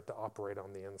desires for it to operate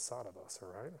on the inside of us. All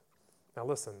right? Now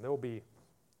listen,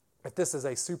 if this is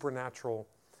a supernatural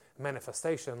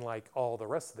manifestation like all the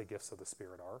rest of the gifts of the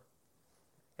Spirit are,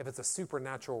 if it's a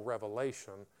supernatural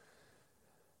revelation,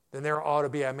 then there ought to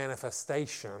be a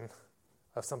manifestation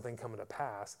of something coming to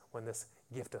pass when this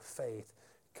gift of faith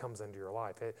comes into your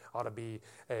life. It ought to be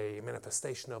a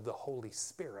manifestation of the Holy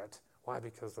Spirit. Why?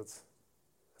 Because it's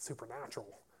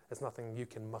supernatural. It's nothing you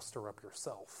can muster up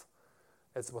yourself.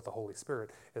 It's what the Holy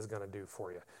Spirit is going to do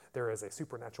for you. There is a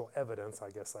supernatural evidence, I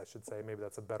guess I should say, maybe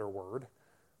that's a better word,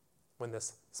 when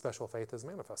this special faith is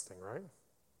manifesting, right?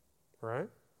 Right?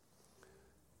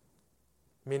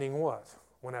 Meaning what?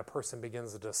 When that person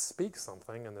begins to just speak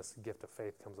something and this gift of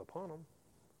faith comes upon them,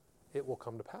 it will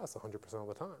come to pass 100% of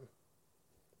the time.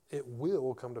 It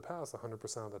will come to pass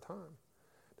 100% of the time.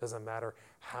 Doesn't matter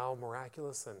how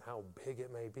miraculous and how big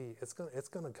it may be, it's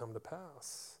going to come to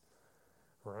pass,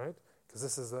 right? Because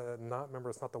this is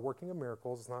remember, it's not the working of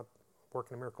miracles. It's not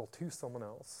working a miracle to someone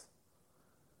else,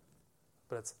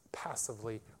 but it's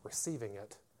passively receiving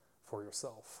it for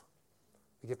yourself.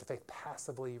 The gift of faith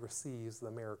passively receives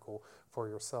the miracle for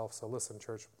yourself. So listen,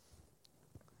 church.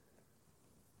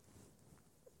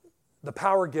 The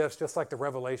power gifts, just like the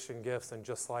revelation gifts and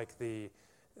just like the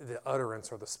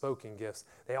utterance or the spoken gifts,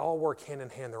 they all work hand in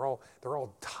hand. They're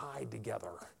all tied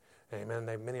together. Amen.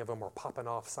 Many of them are popping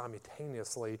off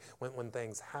simultaneously when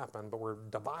things happen, but we're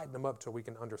dividing them up so we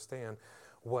can understand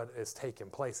what is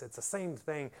taking place. It's the same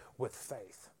thing with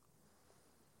faith.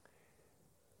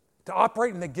 To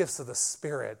operate in the gifts of the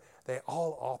Spirit, they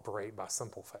all operate by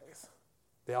simple faith.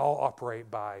 They all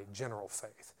operate by general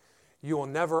faith. You will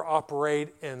never operate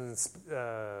in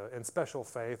special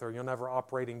faith, or you'll never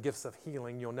operate in gifts of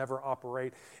healing. You'll never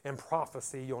operate in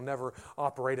prophecy. You'll never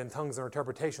operate in tongues or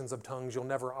interpretations of tongues. You'll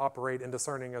never operate in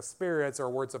discerning of spirits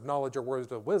or words of knowledge or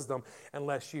words of wisdom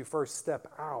unless you first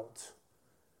step out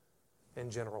in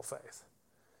general faith.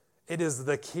 It is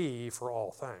the key for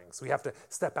all things. We have to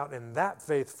step out in that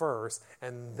faith first,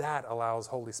 and that allows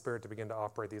Holy Spirit to begin to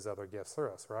operate these other gifts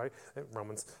through us, right? In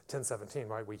Romans 10:17,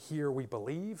 right? We hear, we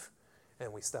believe,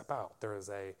 and we step out. There is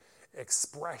a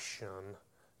expression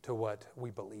to what we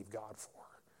believe God for.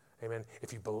 Amen.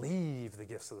 If you believe the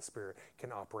gifts of the Spirit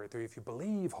can operate through you, if you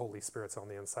believe Holy Spirit's on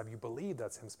the inside, you believe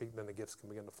that's Him speaking, then the gifts can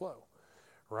begin to flow,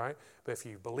 right? But if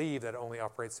you believe that it only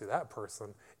operates through that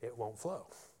person, it won't flow.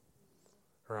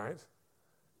 Right?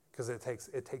 Because it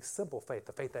takes simple faith,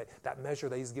 the faith that measure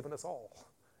that He's given us all.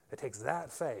 It takes that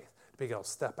faith to be able to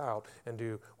step out and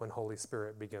do when Holy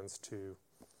Spirit begins to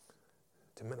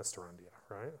minister unto you,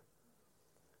 right?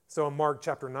 So in Mark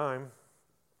chapter 9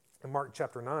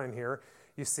 here,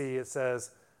 you see it says,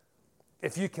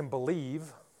 if you can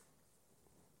believe,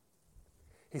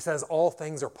 He says all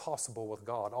things are possible with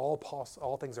God.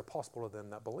 All things are possible to them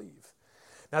that believe.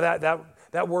 Now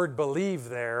that word believe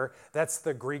there, that's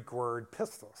the Greek word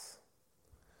pistos.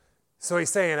 So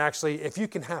he's saying actually, if you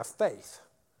can have faith,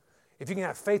 if you can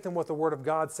have faith in what the Word of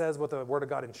God says, what the Word of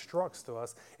God instructs to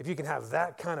us, if you can have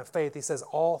that kind of faith, he says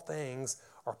all things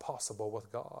are possible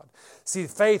with God. See,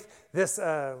 faith,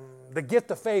 the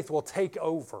gift of faith will take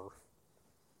over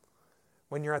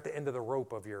when you're at the end of the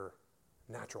rope of your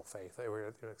natural faith.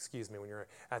 When you're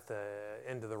at the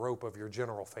end of the rope of your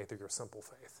general faith or your simple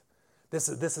faith. This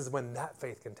is when that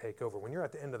faith can take over, when you're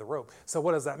at the end of the rope. So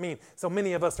what does that mean? So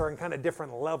many of us are in kind of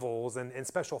different levels, and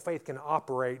special faith can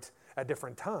operate at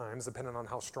different times depending on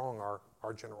how strong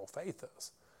our general faith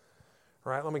is.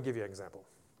 All right, let me give you an example.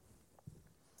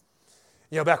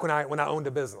 Back when I owned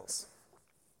a business,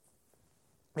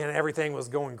 and everything was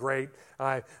going great.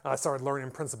 I started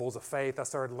learning principles of faith. I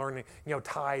started learning,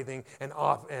 tithing and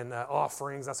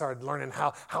offerings. I started learning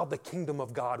how the kingdom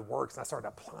of God works. And I started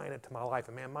applying it to my life.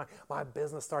 And man, my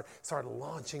business started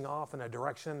launching off in a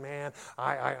direction, man,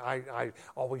 I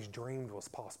always dreamed was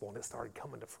possible. And it started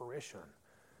coming to fruition.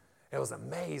 It was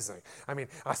amazing. I mean,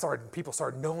 people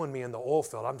started knowing me in the oil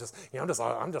field. I'm just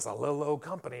a little old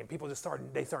company, and people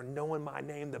started knowing my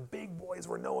name. The big boys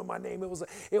were knowing my name. It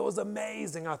was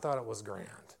amazing. I thought it was grand.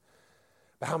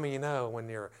 But how many of you know when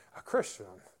you're a Christian,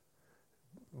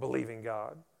 believing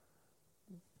God,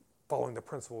 following the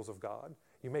principles of God,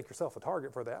 you make yourself a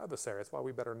target for the adversary. That's why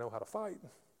we better know how to fight.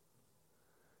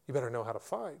 You better know how to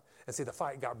fight. And see, the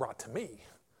fight got brought to me.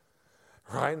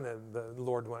 Right? And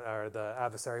the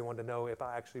adversary wanted to know if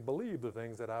I actually believe the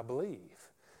things that I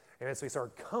believe. And so he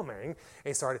started coming, and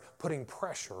he started putting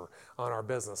pressure on our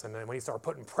business. And then when he started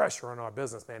putting pressure on our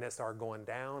business, man, it started going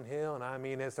downhill. And I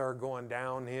mean, it started going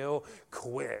downhill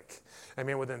quick. I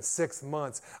mean, within 6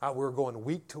 months, we were going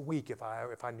week to week if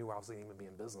I knew I wasn't even be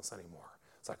in business anymore.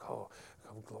 It's like, oh,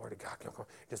 glory to God.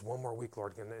 Just one more week,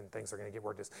 Lord, and things are going to get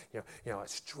worse. Just,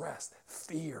 stress,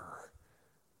 fear,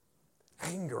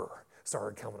 anger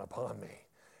started coming upon me.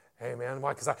 Amen.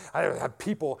 Why? Because I had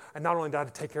people, and not only did I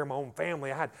have to take care of my own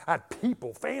family, I had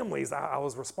families I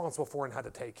was responsible for and had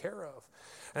to take care of.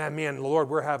 And me and the Lord,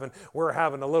 we're having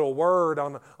a little word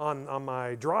on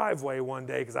my driveway one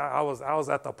day because I was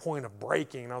at the point of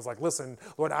breaking. And I was like, listen,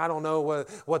 Lord, I don't know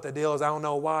what the deal is. I don't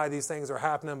know why these things are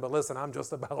happening, but listen, I'm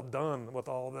just about done with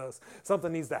all this.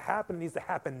 Something needs to happen. It needs to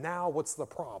happen now. What's the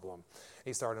problem?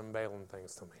 He started unveiling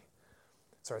things to me.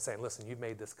 Started saying, listen, you've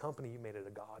made this company, you made it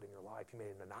a god in your life, you made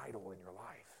it an idol in your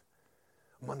life.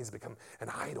 Money's become an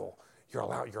idol. You're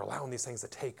allowing these things to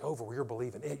take over where you're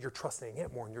believing it, you're trusting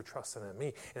it more than you're trusting in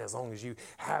me. And as long as you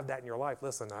have that in your life,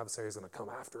 listen, the adversary is going to come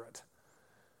after it.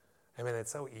 I mean,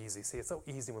 it's so easy. See, it's so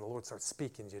easy when the Lord starts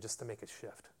speaking to you just to make a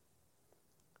shift.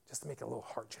 Just to make a little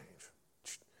heart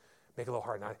change. Make a little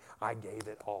heart. And I gave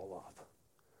it all up.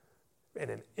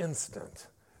 In an instant,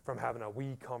 from having a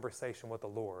wee conversation with the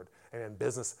Lord. And in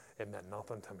business, it meant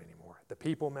nothing to me anymore. The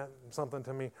people meant something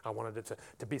to me. I wanted it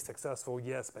to be successful,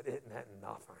 yes, but it meant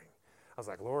nothing. I was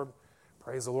like, Lord,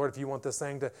 praise the Lord. If you want this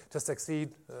thing to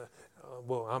succeed,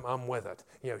 well, I'm with it.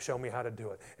 Show me how to do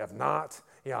it. If not,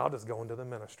 I'll just go into the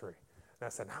ministry. And I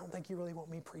said, I don't think you really want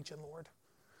me preaching, Lord.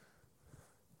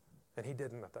 And he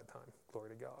didn't at that time. Glory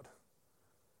to God.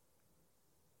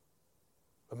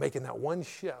 But making that one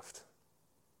shift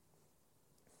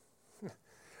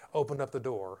opened up the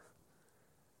door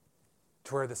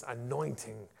to where this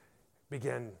anointing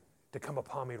began to come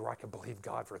upon me where I could believe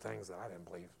God for things that I didn't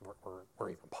believe were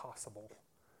even possible.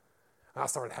 And I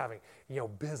started having,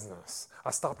 business.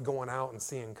 I stopped going out and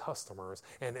seeing customers,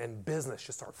 and business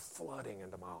just started flooding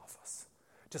into my office.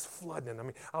 Just flooding. I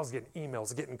mean, I was getting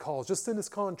emails, getting calls. Just send us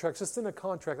contracts. Just send a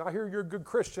contract. I hear you're a good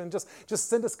Christian. Just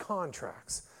send us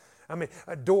contracts. I mean,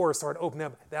 doors started opening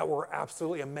up that were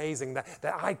absolutely amazing that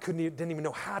I didn't even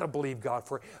know how to believe God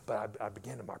for it, but I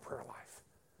began in my prayer life.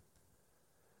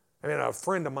 I mean, a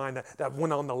friend of mine that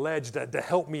went on the ledge to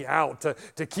help me out,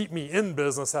 to keep me in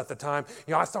business at the time,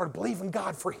 I started believing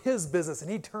God for his business,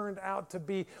 and he turned out to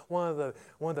be one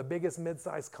of the biggest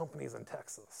mid-sized companies in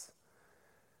Texas.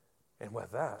 And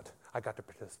with that, I got to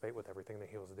participate with everything that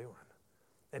he was doing.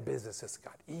 And business just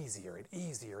got easier and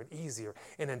easier and easier.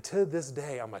 And until this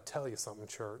day, I'm going to tell you something,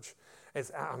 church. Like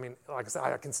I said,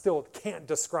 I can't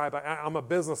describe. I'm a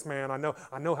businessman. I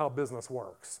know how business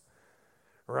works,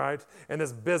 right? And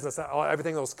this business,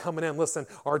 everything that was coming in, listen,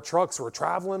 our trucks were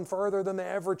traveling further than they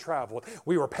ever traveled.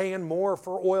 We were paying more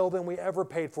for oil than we ever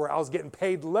paid for it. I was getting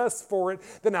paid less for it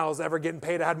than I was ever getting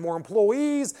paid. I had more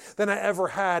employees than I ever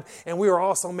had, and we were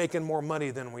also making more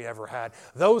money than we ever had.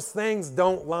 Those things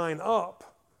don't line up.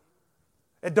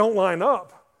 It don't line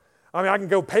up. I mean, I can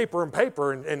go paper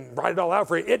and write it all out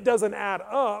for you. It doesn't add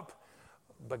up,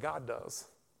 but God does.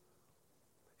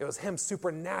 It was him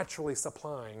supernaturally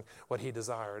supplying what he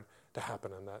desired to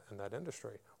happen in that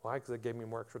industry. Why? Because it gave me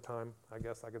more extra time, I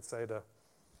guess I could say,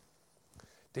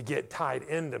 to get tied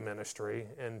into ministry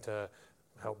and to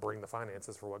help bring the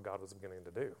finances for what God was beginning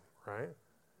to do, right?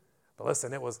 But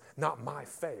listen, it was not my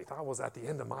faith. I was at the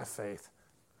end of my faith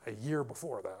a year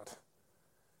before that.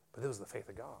 But it was the faith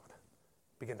of God.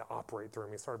 Began to operate through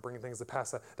me. Started bringing things to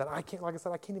pass that I can't, like I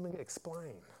said, I can't even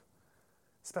explain.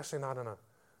 Especially not in a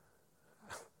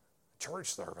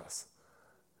church service.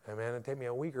 And man, it'd take me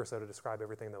a week or so to describe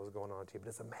everything that was going on to you. But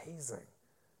it's amazing.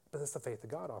 But it's the faith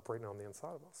of God operating on the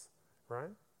inside of us, right?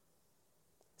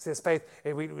 See, this faith,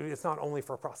 it's not only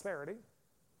for prosperity.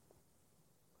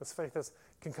 This faith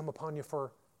can come upon you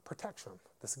for protection.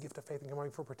 This gift of faith can come upon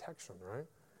you for protection, right?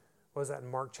 What is that in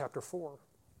Mark chapter 4?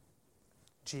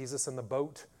 Jesus in the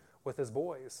boat with his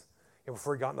boys. And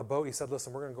before he got in the boat, he said,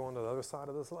 listen, we're going to go on to the other side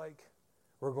of this lake.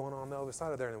 We're going on the other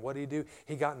side of there. And what did he do?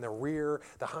 He got in the rear,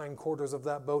 the hindquarters of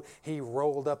that boat. He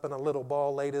rolled up in a little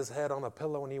ball, laid his head on a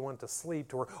pillow, and he went to sleep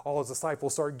to where all his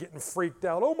disciples started getting freaked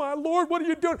out. Oh, my Lord, what are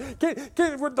you doing?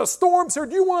 With the storms here,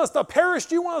 do you want us to perish?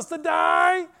 Do you want us to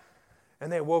die?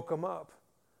 And they woke him up.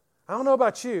 I don't know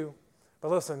about you, but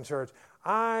listen, church,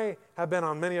 I have been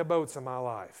on many a boats in my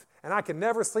life, and I can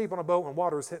never sleep on a boat when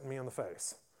water is hitting me in the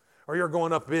face. Or you're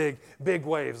going up big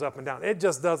waves up and down. It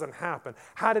just doesn't happen.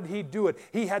 How did he do it?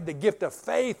 He had the gift of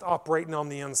faith operating on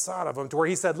the inside of him to where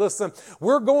he said, listen,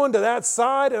 we're going to that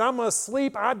side and I'm going to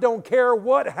sleep. I don't care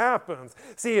what happens.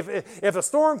 See, if a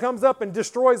storm comes up and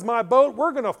destroys my boat,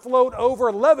 we're going to float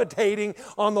over levitating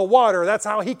on the water. That's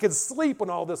how he could sleep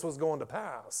when all this was going to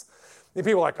pass. And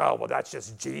people are like, oh, well, that's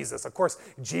just Jesus. Of course,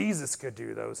 Jesus could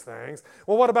do those things.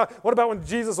 Well, what about when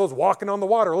Jesus was walking on the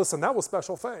water? Listen, that was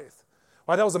special faith.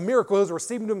 Why, that was a miracle. He was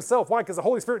receiving to himself. Why? Because the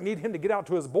Holy Spirit needed him to get out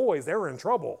to his boys. They were in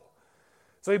trouble.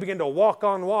 So he began to walk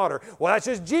on water. Well, that's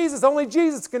just Jesus. Only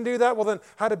Jesus can do that. Well, then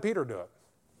how did Peter do it?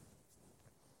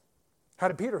 How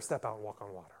did Peter step out and walk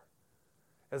on water?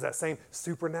 Is that same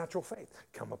supernatural faith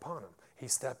come upon him? He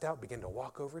stepped out, began to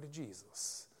walk over to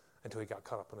Jesus until he got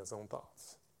caught up in his own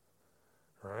thoughts.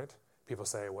 Right? People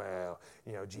say, well,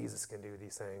 Jesus can do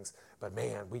these things, but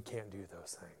man, we can't do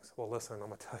those things. Well, listen, I'm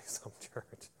going to tell you something,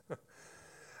 church.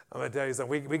 I'm going to tell you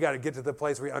something. We got to get to the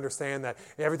place where we understand that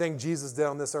everything Jesus did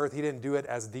on this earth, he didn't do it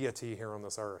as deity here on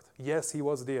this earth. Yes, he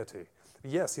was deity.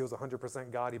 Yes, he was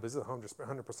 100% God, but he was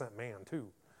 100% man too.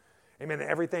 Amen.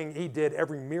 Everything he did,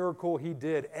 every miracle he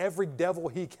did, every devil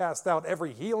he cast out,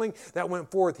 every healing that went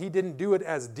forth, he didn't do it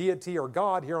as deity or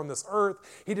God here on this earth.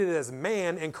 He did it as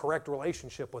man in correct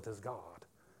relationship with his God.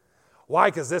 Why?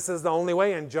 Because this is the only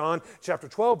way. In John chapter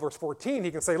 12, verse 14,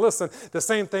 he can say, listen, the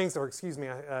same things,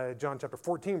 John chapter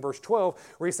 14, verse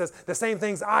 12, where he says, the same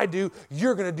things I do,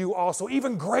 you're going to do also,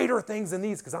 even greater things than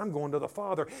these, because I'm going to the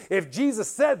Father. If Jesus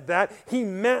said that, he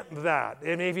meant that.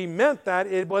 And if he meant that,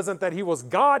 it wasn't that he was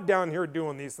God down here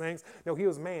doing these things. No, he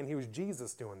was man. He was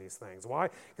Jesus doing these things. Why?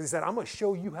 Because he said, I'm going to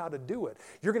show you how to do it.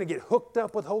 You're going to get hooked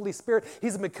up with Holy Spirit.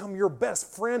 He's going to become your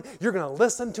best friend. You're going to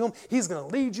listen to him. He's going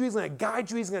to lead you. He's going to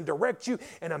guide you. He's going to direct you,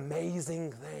 and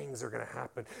amazing things are going to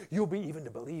happen. You'll be even to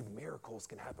believe miracles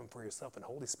can happen for yourself, and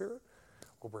Holy Spirit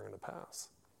will bring it to pass.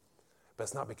 But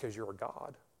it's not because you're a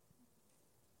God.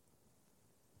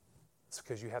 It's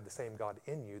because you have the same God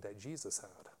in you that Jesus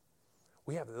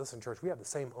had. Listen, church, we have the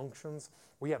same unctions.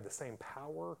 We have the same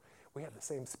power. We have the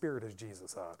same spirit as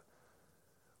Jesus had.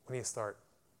 We need to start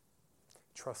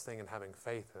trusting and having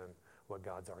faith in what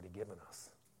God's already given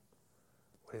us.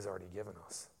 What he's already given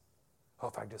us. Oh,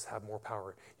 if I just have more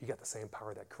power, you got the same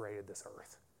power that created this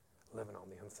earth living on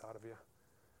the inside of you.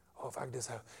 Oh, if I could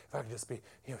just be,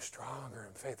 stronger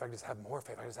in faith, if I could just have more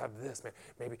faith, if I just have this,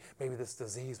 maybe this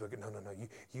disease would get, no.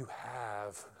 You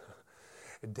have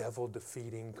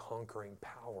devil-defeating, conquering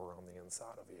power on the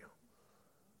inside of you.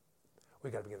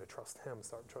 We got to begin to trust him,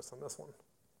 start trusting this one.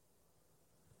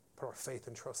 Put our faith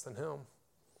and trust in him.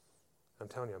 I'm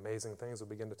telling you, amazing things will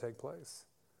begin to take place.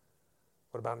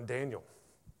 What about in Daniel?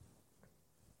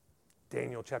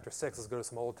 Daniel chapter 6, let's go to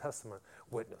some Old Testament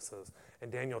witnesses. In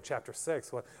Daniel chapter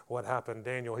 6, what happened?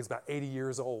 Daniel, he's about 80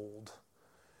 years old.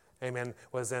 Amen.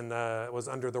 Was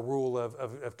under the rule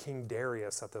of King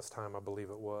Darius at this time, I believe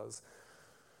it was.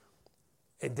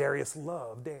 And Darius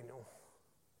loved Daniel.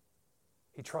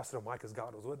 He trusted him. Why? Because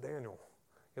God was with Daniel.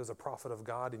 He was a prophet of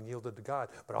God and yielded to God.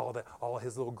 But all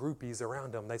his little groupies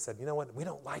around him, they said, you know what? We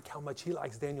don't like how much he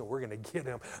likes Daniel. We're going to get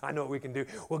him. I know what we can do.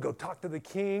 We'll go talk to the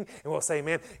king and we'll say,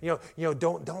 man,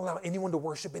 don't allow anyone to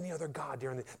worship any other God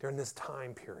during this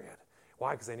time period.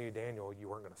 Why? Because they knew Daniel, you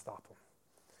weren't going to stop him.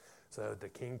 So the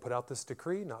king put out this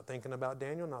decree, not thinking about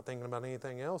Daniel, not thinking about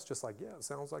anything else, just like, yeah, it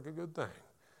sounds like a good thing.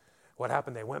 What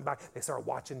happened? They went back. They started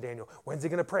watching Daniel. When's he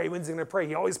going to pray? When's he going to pray?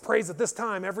 He always prays at this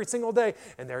time every single day.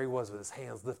 And there he was with his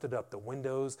hands lifted up. The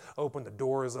windows open. The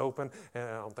doors open. And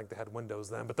I don't think they had windows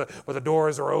then, but the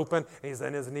doors are open. And he's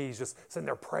on his knees just sitting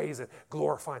there praising,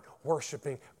 glorifying,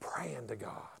 worshiping, praying to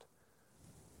God.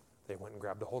 They went and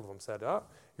grabbed a hold of him and said,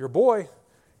 your boy,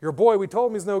 we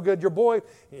told him he's no good. Your boy,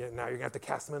 now you're going to have to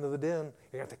cast him into the den. You're going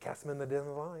to have to cast him in the den of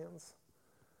the lions.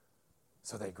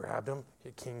 So they grabbed him.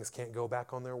 Kings can't go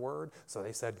back on their word. So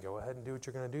they said, go ahead and do what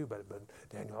you're going to do. But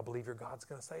Daniel, I believe your God's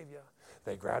going to save you.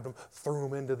 They grabbed him, threw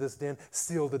him into this den,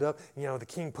 sealed it up. The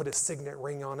king put his signet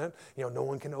ring on it. No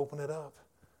one can open it up.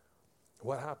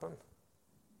 What happened?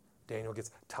 Daniel gets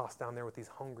tossed down there with these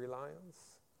hungry lions.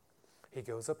 He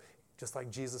goes up, just like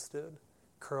Jesus did,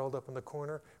 curled up in the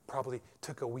corner, probably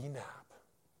took a wee nap.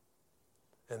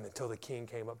 And until the king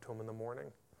came up to him in the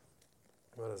morning.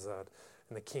 What is that?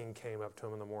 And the king came up to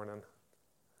him in the morning.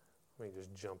 Let me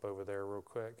just jump over there real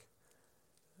quick.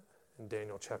 In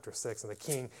Daniel chapter 6, and the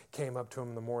king came up to him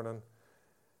in the morning.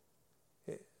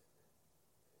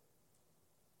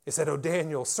 It said, O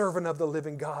Daniel, servant of the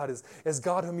living God, is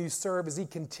God whom you serve, is he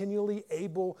continually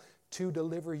able to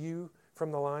deliver you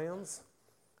from the lions?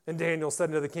 And Daniel said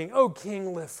unto the king, O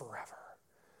king, live forever.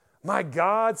 My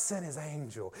God sent his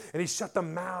angel, and he shut the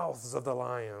mouths of the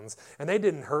lions, and they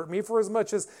didn't hurt me for as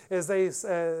much as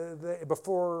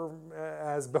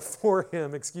before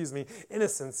him,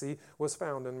 innocency was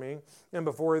found in me, and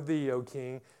before thee, O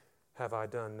king, have I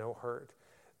done no hurt.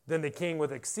 Then the king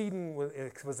was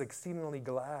exceedingly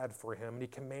glad for him, and he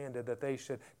commanded that they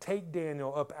should take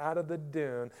Daniel up out of the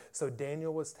den. So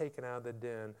Daniel was taken out of the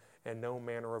den, and no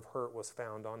manner of hurt was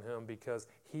found on him, because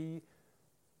he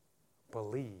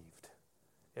believed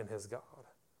in his God.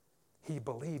 He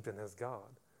believed in his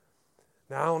God.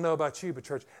 Now, I don't know about you, but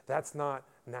church, that's not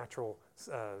natural,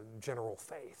 general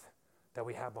faith that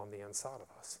we have on the inside of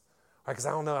us. Because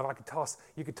I don't know if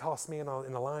you could toss me in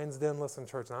the lion's den. Listen,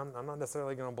 church, I'm not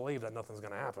necessarily going to believe that nothing's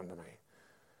going to happen to me.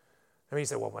 I mean, you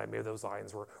say, well, maybe those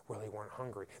lions really weren't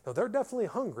hungry. No, they're definitely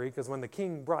hungry, because when the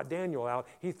king brought Daniel out,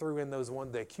 he threw in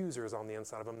the accusers on the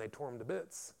inside of him. They tore him to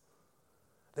bits.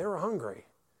 They were hungry.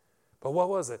 But what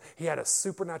was it? He had a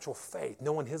supernatural faith,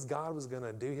 knowing his God was going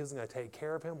to do. He was going to take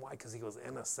care of him. Why? Because he was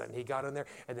innocent. He got in there,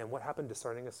 and then what happened?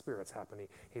 Discerning of spirits happened.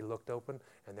 He looked open,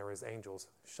 and there was angels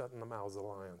shutting the mouths of the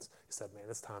lions. He said, man,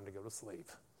 it's time to go to sleep.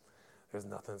 There's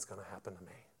nothing that's going to happen to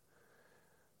me.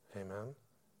 Amen?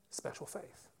 Special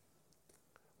faith.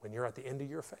 When you're at the end of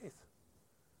your faith,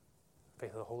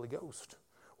 faith of the Holy Ghost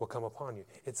will come upon you.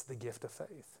 It's the gift of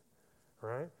faith.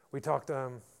 Right? We talked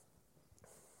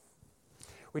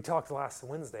last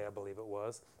Wednesday, I believe it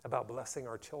was, about blessing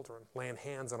our children, laying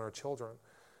hands on our children,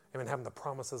 and having the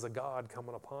promises of God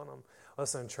coming upon them.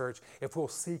 Listen, church, if we'll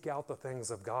seek out the things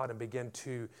of God and begin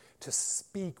to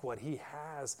speak what he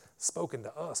has spoken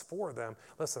to us for them,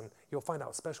 listen, you'll find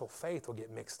out special faith will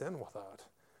get mixed in with that,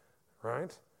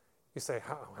 right? You say,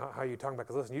 how are you talking about?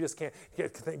 Because listen, you just can't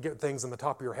get things in the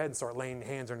top of your head and start laying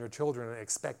hands on your children and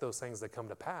expect those things to come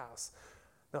to pass.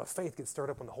 Now, if faith gets stirred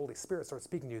up when the Holy Spirit starts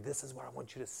speaking to you, this is what I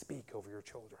want you to speak over your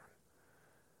children.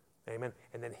 Amen.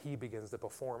 And then he begins to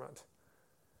perform it.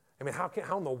 I mean,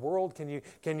 how in the world can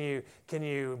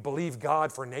you believe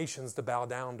God for nations to bow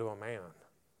down to a man?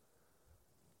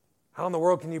 How in the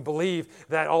world can you believe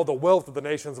that all the wealth of the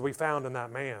nations will be found in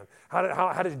that man?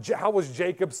 How was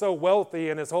Jacob so wealthy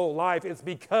in his whole life? It's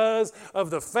because of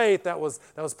the faith that was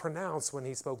pronounced when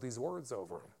he spoke these words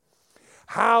over him.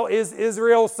 How is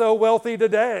Israel so wealthy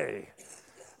today?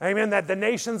 Amen. That the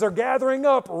nations are gathering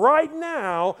up right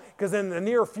now, because in the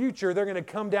near future they're going to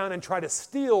come down and try to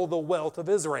steal the wealth of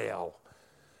Israel.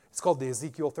 It's called the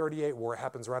Ezekiel 38 war. It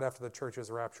happens right after the church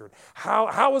is raptured.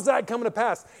 How is that coming to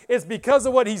pass? It's because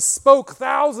of what he spoke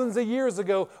thousands of years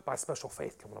ago by special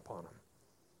faith coming upon him.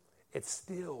 It's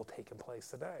still taking place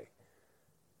today.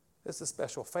 This is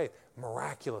special faith,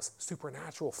 miraculous,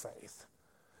 supernatural faith.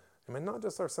 I mean, not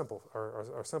just our simple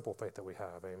faith that we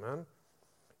have, amen?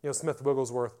 Smith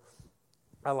Wigglesworth,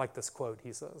 I like this quote,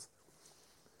 he says,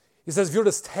 if you'll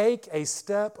just take a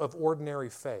step of ordinary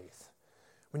faith,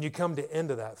 when you come to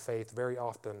end of that faith, very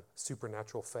often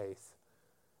supernatural faith,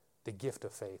 the gift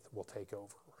of faith will take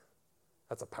over.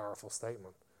 That's a powerful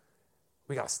statement.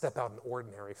 We got to step out in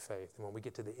ordinary faith, and when we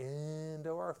get to the end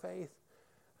of our faith,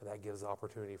 that gives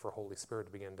opportunity for Holy Spirit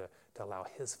to begin to allow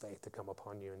his faith to come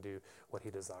upon you and do what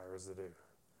he desires to do.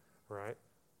 Right?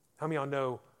 How many of y'all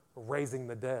know raising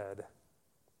the dead,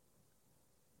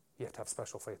 you have to have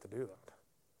special faith to do that?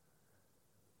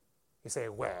 You say,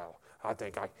 well, I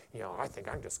think I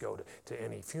can just go to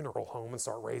any funeral home and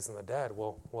start raising the dead.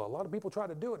 Well, a lot of people try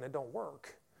to do it and it don't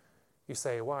work. You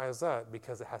say, why is that?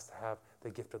 Because it has to have the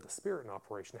gift of the Spirit in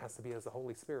operation. It has to be as the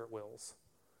Holy Spirit wills.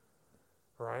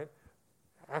 Right?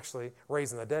 Actually,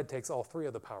 raising the dead takes all three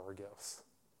of the power gifts.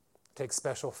 It takes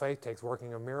special faith, takes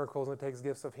working of miracles, and it takes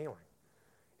gifts of healing.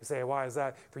 You say, why is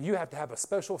that? For you have to have a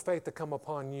special faith to come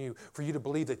upon you, for you to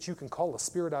believe that you can call a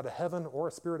spirit out of heaven or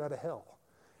a spirit out of hell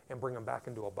and bring them back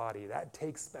into a body. That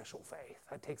takes special faith.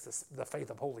 That takes the faith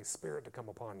of Holy Spirit to come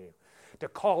upon you. To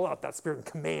call out that spirit and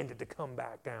command it to come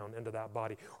back down into that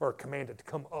body, or command it to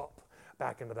come up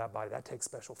back into that body. That takes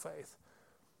special faith.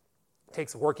 It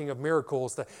takes working of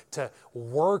miracles to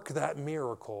work that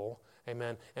miracle,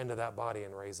 amen, into that body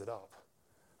and raise it up,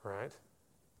 right?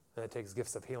 And it takes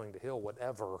gifts of healing to heal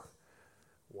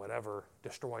whatever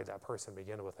destroyed that person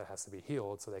began with. That has to be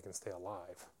healed so they can stay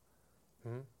alive.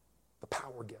 The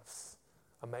power gifts,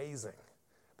 amazing.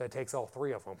 But it takes all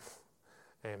three of them.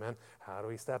 Amen. How do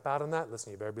we step out in that?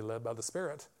 Listen, you better be led by the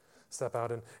Spirit. Step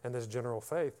out in this general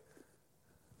faith.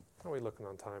 How are we looking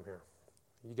on time here?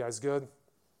 You guys good?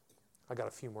 I got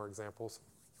a few more examples.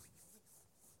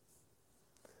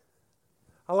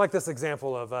 I like this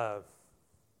example of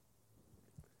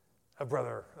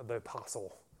brother of the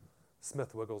apostle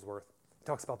Smith Wigglesworth. He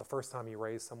talks about the first time he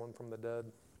raised someone from the dead.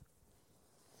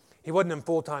 He wasn't in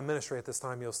full-time ministry at this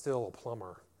time. He was still a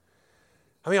plumber.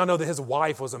 I mean, I know that his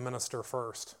wife was a minister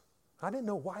first. I didn't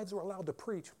know wives were allowed to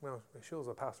preach. Well, she was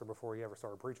a pastor before he ever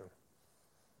started preaching.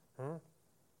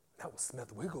 That was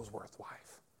Smith Wigglesworth's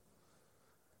wife,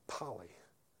 Polly.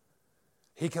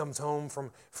 He comes home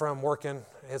from working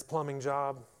his plumbing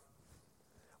job,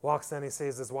 walks in, he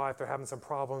sees his wife, they're having some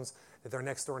problems. Their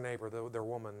next-door neighbor, their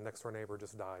woman, next-door neighbor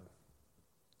just died.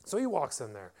 So he walks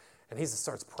in there, and he just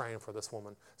starts praying for this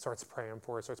woman, starts praying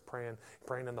for her, starts praying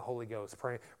in the Holy Ghost,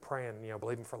 praying,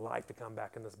 believing for life to come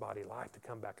back in this body, life to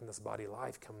come back in this body,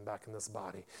 life coming back in this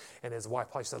body. And his wife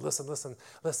probably said,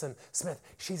 listen, Smith,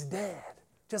 she's dead.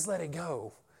 Just let it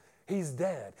go. He's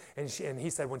dead. And he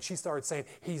said, when she started saying,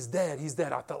 he's dead,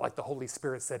 I felt like the Holy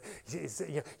Spirit said,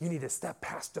 you need to step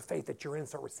past the faith that you're in,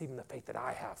 start receiving the faith that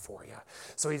I have for you.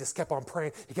 So he just kept on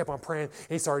praying. He kept on praying.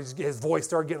 And his voice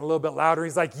started getting a little bit louder.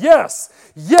 He's like, yes,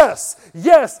 yes,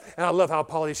 yes. And I love how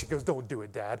Polly, she goes, don't do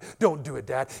it, Dad. Don't do it,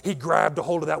 Dad. He grabbed a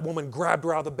hold of that woman, grabbed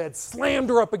her out of the bed, slammed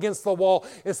her up against the wall,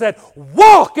 and said,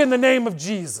 walk in the name of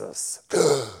Jesus.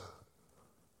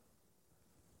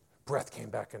 Breath came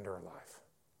back into her life.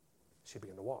 She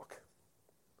began to walk.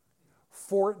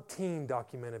 14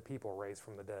 documented people raised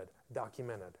from the dead.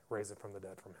 Documented, raised from the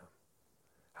dead from him.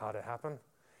 How did it happen?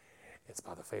 It's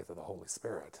by the faith of the Holy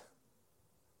Spirit.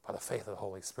 By the faith of the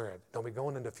Holy Spirit. Don't be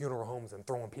going into funeral homes and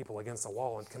throwing people against the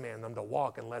wall and commanding them to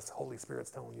walk unless the Holy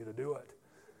Spirit's telling you to do it.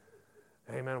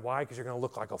 Amen. Why? Because you're going to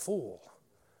look like a fool.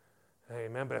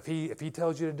 Amen. But if he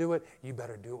tells you to do it, you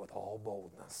better do it with all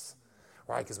boldness.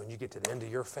 Right? Because when you get to the end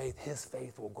of your faith, his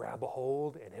faith will grab a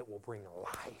hold and it will bring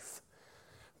life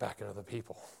back into the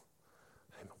people.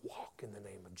 And walk in the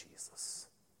name of Jesus.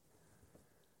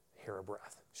 Hear her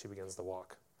breath. She begins to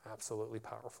walk. Absolutely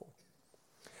powerful.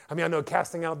 I mean, I know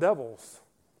casting out devils,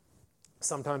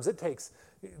 sometimes it takes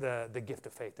the gift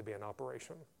of faith to be in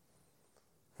operation.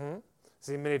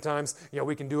 See, many times,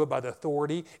 we can do it by the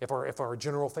authority. If our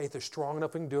general faith is strong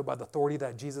enough, we can do it by the authority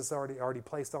that Jesus already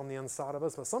placed on the inside of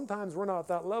us. But sometimes we're not at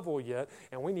that level yet,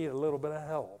 and we need a little bit of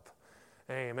help.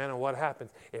 Amen. And what happens?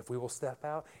 If we will step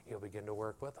out, he'll begin to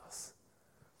work with us.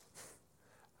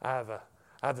 I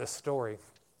have this story.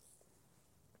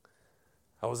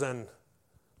 I was in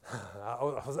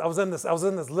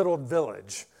this little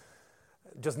village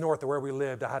just north of where we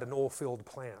lived. I had an oil field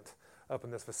plant up in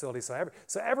this facility. So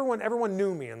everyone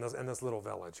knew me in this little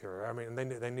village here. I mean,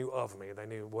 they knew of me. They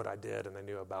knew what I did, and they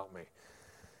knew about me.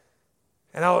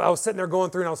 And I was sitting there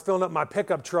going through, and I was filling up my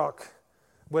pickup truck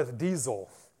with diesel.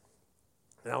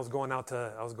 And I was going out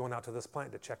to this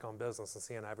plant to check on business and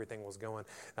seeing how everything was going.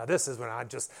 Now this is when I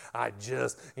just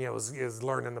was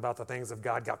learning about the things of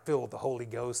God, got filled with the Holy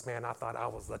Ghost, man. I thought I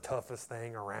was the toughest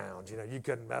thing around. You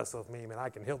couldn't mess with me, man. I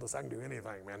can heal this. I can do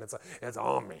anything, man. It's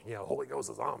on me. Holy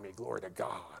Ghost is on me. Glory to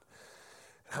God.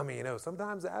 I mean,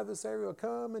 sometimes the adversary will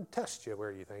come and test you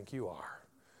where you think you are.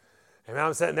 And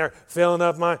I'm sitting there filling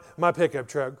up my pickup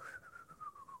truck.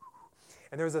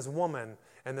 And there was this woman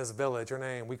in this village. Her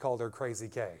name, we called her Crazy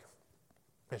K.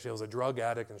 And she was a drug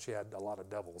addict, and she had a lot of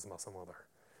devils messing with her.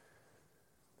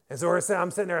 And so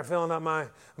I'm sitting there filling up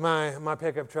my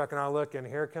pickup truck, and I look, and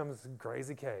here comes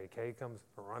Crazy K. Kay comes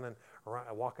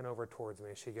walking over towards me,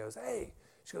 and she goes, hey.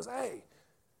 She goes,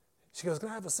 can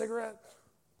I have a cigarette?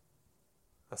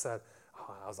 I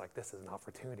was like, this is an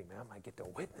opportunity, man. I might get to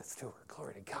witness to her.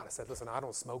 Glory to God. I said, listen, I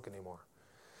don't smoke anymore.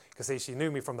 Because, see, she knew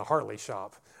me from the Harley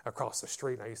shop across the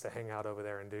street, and I used to hang out over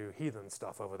there and do heathen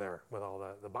stuff over there with all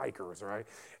the bikers, right?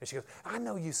 And she goes, I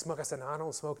know you smoke. I said, no, I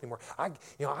don't smoke anymore. I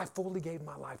fully gave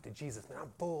my life to Jesus, man.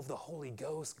 I'm full of the Holy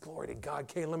Ghost. Glory to God.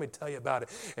 Kay, let me tell you about it.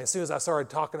 And as soon as I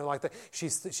started talking to her like that, she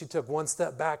took one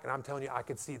step back, and I'm telling you, I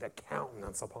could see the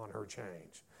countenance upon her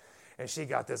change. And she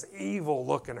got this evil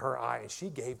look in her eye, and she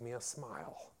gave me a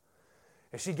smile.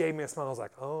 And she gave me a smile. I was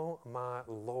like, oh, my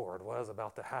Lord, what is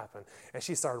about to happen? And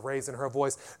she started raising her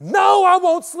voice. No, I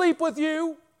won't sleep with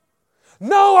you.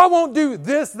 No, I won't do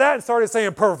this, that, and started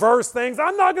saying perverse things.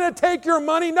 I'm not going to take your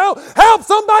money. No, help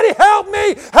somebody, help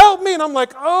me, help me. And I'm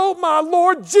like, oh, my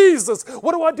Lord Jesus,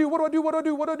 what do I do? What do I do? What do I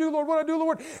do? What do I do, Lord? What do I do,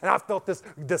 Lord? And I felt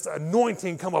this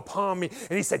anointing come upon me.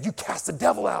 And he said, you cast the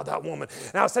devil out of that woman.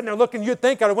 And I was sitting there looking, you'd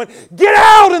think I went, get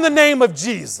out in the name of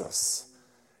Jesus.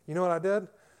 You know what I did?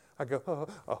 I go,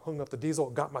 I hung up the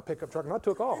diesel, got my pickup truck, and I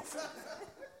took off.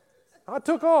 I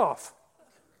took off.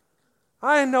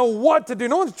 I didn't know what to do.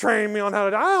 No one's training me on how to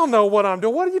do. I don't know what I'm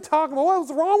doing. What are you talking about? What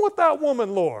was wrong with that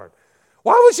woman, Lord?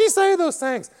 Why would she say those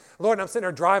things? Lord, I'm sitting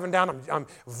there driving down. I'm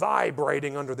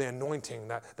vibrating under the anointing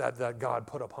that God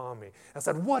put upon me. I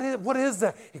said, what is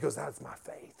that? He goes, that's my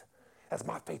faith. That's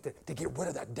my faith to get rid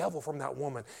of that devil from that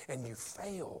woman. And you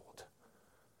failed.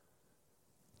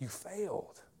 You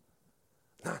failed.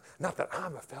 Not that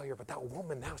I'm a failure, but that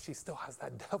woman now, she still has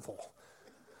that devil.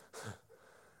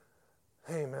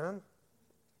 Amen.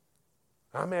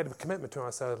 I made a commitment to him. I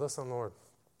said, listen, Lord,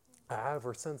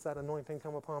 ever since that anointing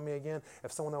come upon me again,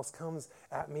 if someone else comes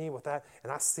at me with that,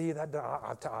 and I see that,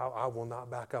 I will not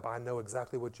back up. I know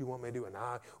exactly what you want me to do, and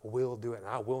I will do it, and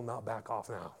I will not back off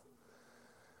now.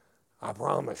 I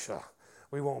promise you.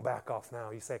 We won't back off now.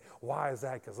 You say, why is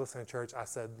that? Because listen, church, I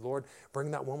said, Lord,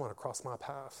 bring that woman across my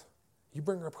path. You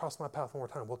bring her across my path one more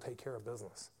time, we'll take care of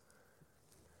business.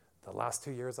 The last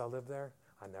 2 years I lived there,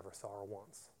 I never saw her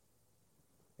once.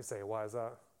 You say, why is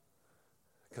that?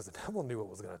 Because the devil knew it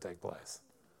was going to take place.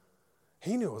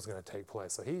 He knew it was going to take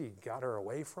place, so he got her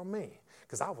away from me.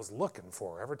 Because I was looking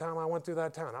for her. Every time I went through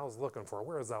that town, I was looking for her.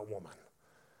 Where is that woman?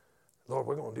 Lord,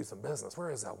 we're going to do some business.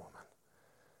 Where is that woman?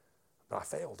 But I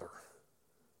failed her.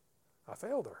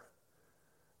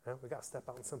 And we got to step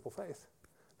out in simple faith.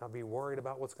 Not be worried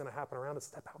about what's going to happen around us.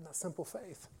 Step out in that simple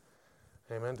faith.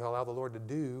 Amen. To allow the Lord to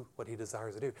do what he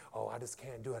desires to do. Oh, I just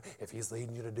can't do it. If he's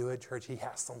leading you to do it, church, he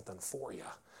has something for you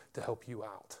to help you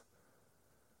out.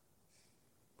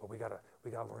 But we gotta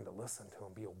learn to listen to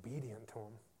him, be obedient to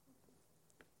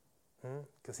him.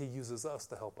 Because he uses us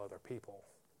to help other people.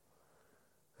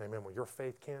 Amen. When your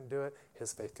faith can't do it,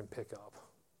 his faith can pick up.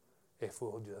 If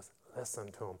we'll just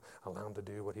listen to him, allow him to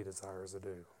do what he desires to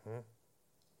do.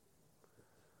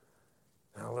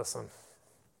 Now listen.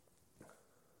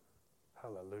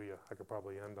 Hallelujah. I could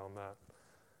probably end on that.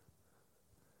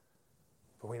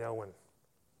 But we know when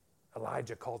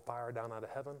Elijah called fire down out of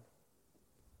heaven,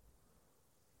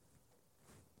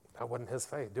 that wasn't his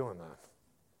faith doing that.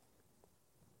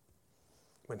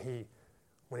 When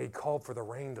he called for the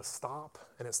rain to stop,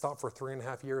 and it stopped for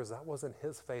 3.5 years, that wasn't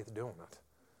his faith doing it.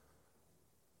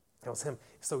 It was him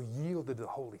so yielded to the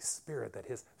Holy Spirit that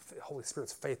his Holy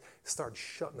Spirit's faith started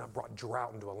shutting up, brought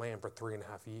drought into a land for 3.5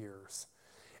 years.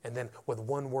 And then with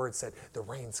one word said, the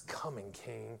rain's coming,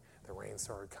 King. The rain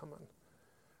started coming.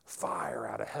 Fire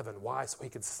out of heaven. Why? So he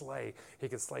could slay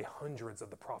hundreds of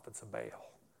the prophets of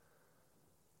Baal.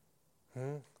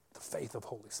 The faith of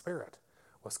Holy Spirit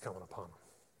was coming upon him.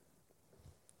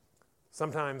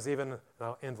 Sometimes even, and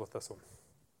I'll end with this one.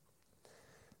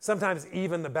 Sometimes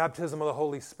even the baptism of the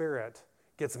Holy Spirit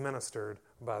gets ministered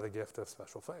by the gift of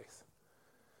special faith.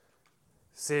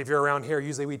 See, if you're around here,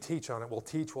 usually we teach on it. We'll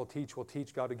teach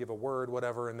God to give a word,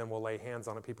 whatever, and then we'll lay hands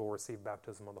on it. People will receive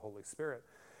baptism of the Holy Spirit.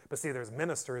 But see, there's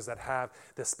ministers that have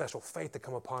this special faith to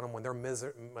come upon them when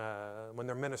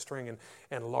they're ministering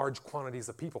in large quantities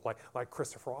of people, like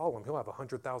Christopher Allum. He'll have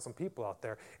 100,000 people out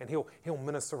there, and he'll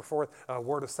minister forth a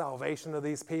word of salvation to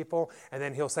these people, and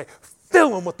then he'll say,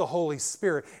 fill them with the Holy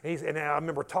Spirit. And I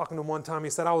remember talking to him one time. He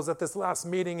said, I was at this last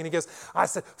meeting, and he goes, I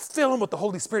said, fill them with the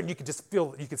Holy Spirit, and you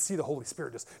could see the Holy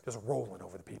Spirit just rolling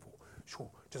over the people.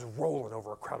 Just rolling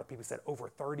over a crowd of people. He said over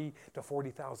 30 to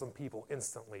 40,000 people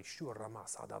instantly,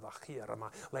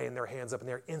 laying their hands up in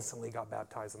there, instantly got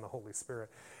baptized in the Holy Spirit.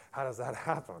 How does that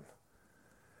happen?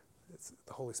 It's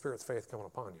the Holy Spirit's faith coming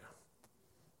upon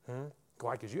you.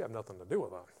 Why? Because you have nothing to do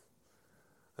with it.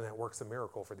 And that works a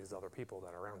miracle for these other people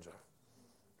that are around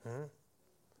you.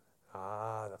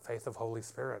 The faith of Holy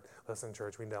Spirit. Listen,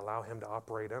 church, we need to allow him to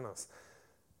operate in us.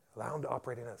 Allow him to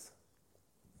operate in us.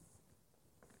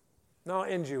 Now I'll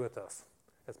end you with this.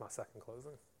 It's my second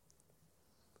closing.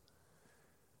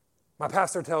 My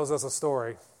pastor tells us a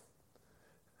story.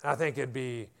 I think it'd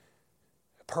be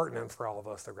pertinent for all of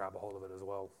us to grab a hold of it as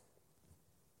well.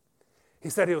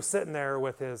 He said he was sitting there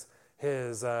with his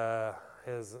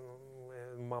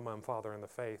mama and father in the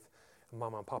faith,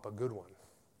 Mama and Papa Goodwin.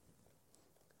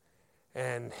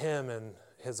 And him and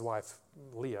his wife,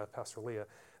 Leah, Pastor Leah,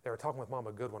 they were talking with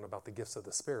Mama Goodwin about the gifts of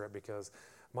the Spirit, because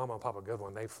Mama and Papa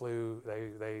Goodwin, they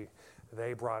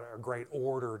brought a great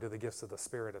order to the gifts of the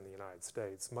Spirit in the United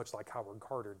States, much like Howard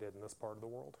Carter did in this part of the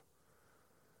world.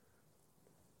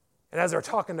 And as they're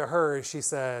talking to her, she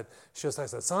said,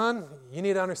 son, you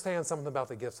need to understand something about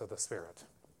the gifts of the Spirit.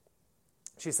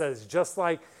 She said, it's just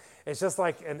like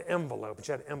an envelope. And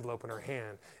she had an envelope in her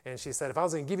hand. And she said, if I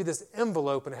was going to give you this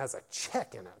envelope and it has a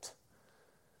check in it,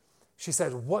 she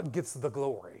said, what gets the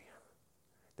glory?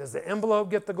 Does the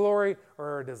envelope get the glory,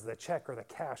 or does the check or the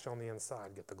cash on the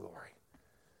inside get the glory?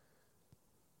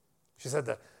 She said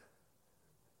the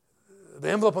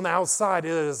envelope on the outside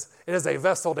is a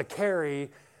vessel to carry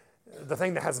the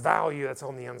thing that has value that's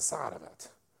on the inside of it.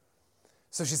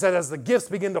 So she said, as the gifts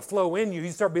begin to flow in you,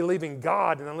 you start believing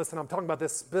God. And then listen, I'm talking about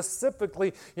this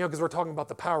specifically, because we're talking about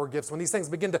the power gifts. When these things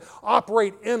begin to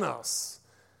operate in us,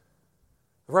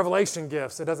 revelation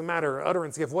gifts, it doesn't matter,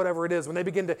 utterance gift, whatever it is, when they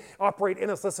begin to operate in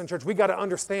us, listen, church, we got to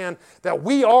understand that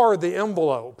we are the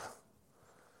envelope.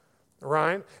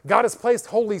 Right? God has placed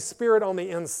Holy Spirit on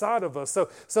the inside of us.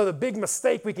 So the big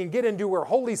mistake we can get into where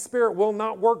Holy Spirit will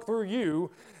not work through you,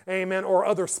 amen, or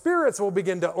other spirits will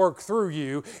begin to work through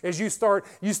you, is you start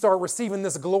receiving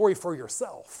this glory for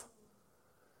yourself.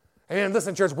 And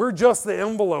listen, church, we're just the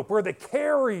envelope. We're the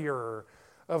carrier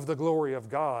of the glory of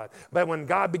God. But when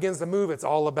God begins to move, it's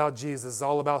all about Jesus. It's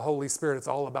all about Holy Spirit. It's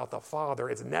all about the Father.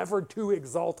 It's never to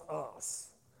exalt us.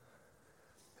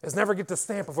 It's never get the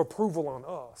stamp of approval on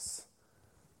us.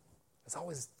 It's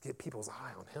always get people's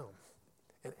eye on Him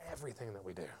in everything that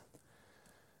we do.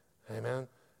 Amen.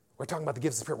 We're talking about the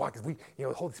gifts of the Spirit. Why? Because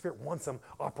the Holy Spirit wants them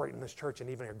operating in this church in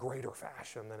even a greater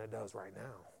fashion than it does right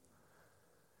now.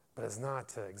 But it's not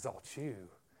to exalt you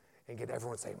and get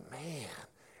everyone to say, man,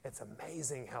 it's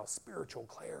amazing how spiritual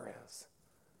Claire is.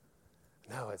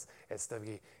 No, it's to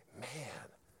be, man,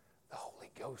 the Holy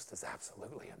Ghost is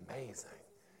absolutely amazing.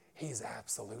 He's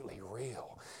absolutely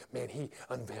real. Man, He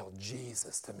unveiled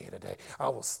Jesus to me today. I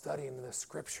was studying the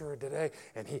Scripture today,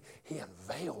 and He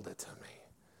unveiled it to me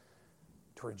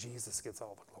to where Jesus gets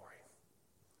all the glory.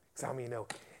 Because how many know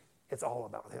it's all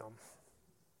about Him?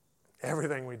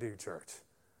 Everything we do, church,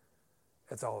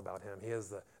 it's all about Him. He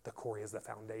is the core. He is the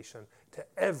foundation to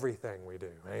everything we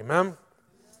do. Amen?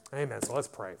 Amen. So let's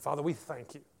pray. Father, we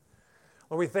thank You.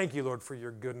 Lord, we thank You, Lord, for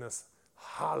Your goodness.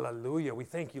 Hallelujah. We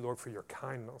thank You, Lord, for Your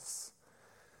kindness.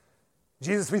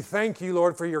 Jesus, we thank You,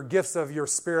 Lord, for Your gifts of Your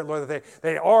Spirit, Lord, that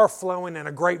they are flowing in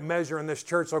a great measure in this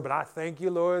church, Lord, but I thank You,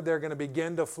 Lord, they're going to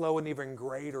begin to flow in even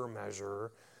greater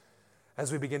measure as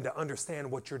we begin to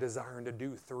understand what You're desiring to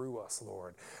do through us,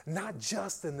 Lord. Not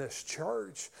just in this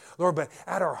church, Lord, but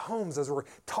at our homes as we're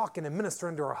talking and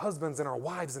ministering to our husbands and our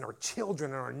wives and our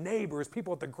children and our neighbors,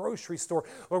 people at the grocery store.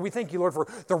 Lord, we thank You, Lord, for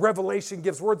the revelation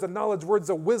gifts, words of knowledge, words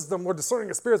of wisdom, Lord, discerning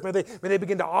of spirits. May they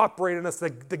begin to operate in us, the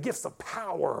gifts of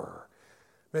power.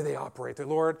 May they operate there.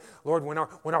 Lord, when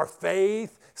our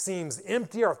faith seems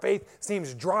empty, our faith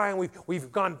seems dry, and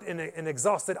we've gone and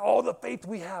exhausted all the faith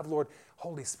we have, Lord,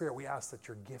 Holy Spirit, we ask that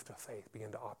Your gift of faith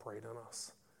begin to operate in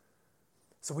us.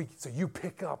 So You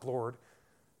pick up, Lord,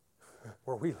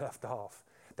 where we left off.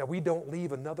 That we don't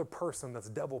leave another person that's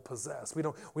devil-possessed. We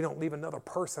don't leave another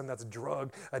person that's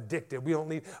drug-addicted. We don't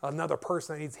leave another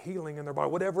person that needs healing in their body.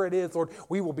 Whatever it is, Lord,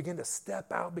 we will begin to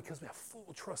step out because we have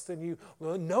full trust in You,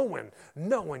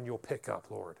 knowing You'll pick up,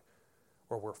 Lord,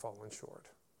 where we're falling short.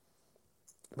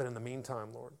 But in the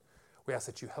meantime, Lord, we ask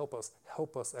that You help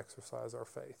us exercise our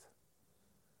faith.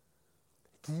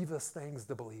 Give us things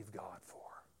to believe God for.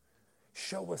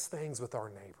 Show us things with our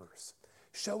neighbors.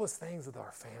 Show us things with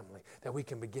our family that we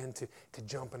can begin to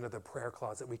jump into the prayer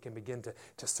closet. We can begin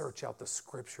to search out the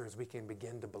Scriptures. We can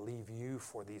begin to believe You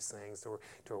for these things.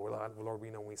 Lord, we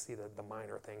know when we see the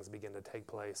minor things begin to take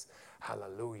place.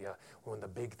 Hallelujah. When the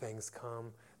big things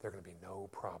come, they're going to be no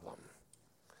problem.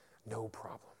 No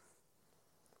problem.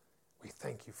 We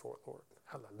thank You for it, Lord.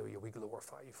 Hallelujah. We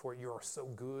glorify You for it. You are so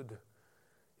good.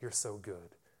 You're so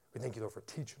good. We thank You, Lord, for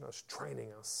teaching us,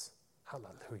 training us.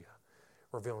 Hallelujah.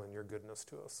 Revealing Your goodness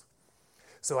to us.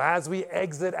 So as we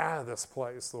exit out of this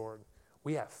place, Lord,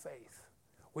 we have faith.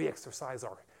 We exercise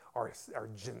our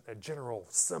general,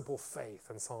 simple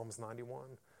faith in Psalms 91.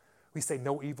 We say,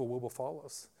 no evil will befall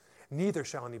us. Neither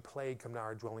shall any plague come to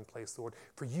our dwelling place, Lord.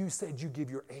 For You said You give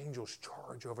Your angels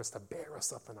charge over us to bear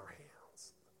us up in our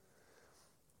hands.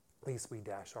 least we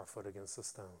dash our foot against the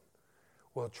stone.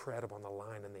 We'll tread upon the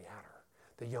lion and the adder.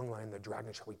 The young lion, the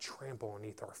dragon shall we trample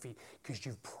underneath our feet because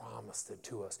you've promised it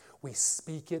to us. We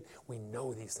speak it. We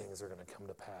know these things are going to come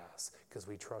to pass because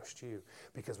we trust you,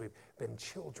 because we've been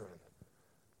children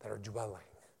that are dwelling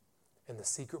in the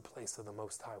secret place of the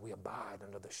Most High. We abide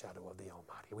under the shadow of the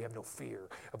Almighty. We have no fear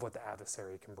of what the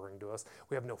adversary can bring to us.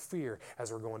 We have no fear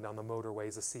as we're going down the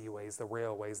motorways, the seaways, the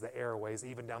railways, the airways,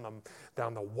 even down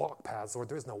the walk paths. Lord,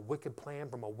 there is no wicked plan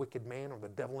from a wicked man, or the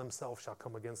devil himself shall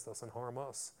come against us and harm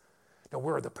us. No,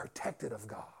 we're the protected of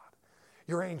God.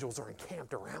 Your angels are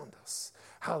encamped around us.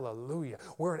 Hallelujah.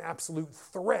 We're an absolute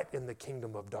threat in the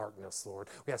kingdom of darkness, Lord.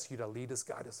 We ask you to lead us,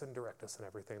 guide us, and direct us in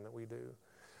everything that we do.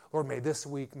 Lord, may this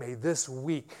week,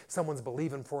 someone's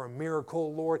believing for a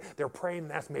miracle, Lord. They're praying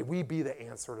and asking, may we be the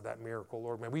answer to that miracle,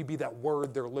 Lord. May we be that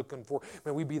word they're looking for.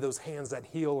 May we be those hands that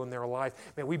heal in their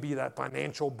life. May we be that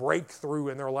financial breakthrough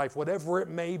in their life, whatever it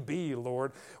may be,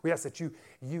 Lord. We ask that you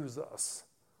use us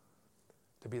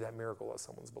to be that miracle that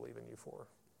someone's believing you for.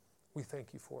 We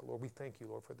thank you for it, Lord. We thank you,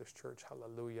 Lord, for this church.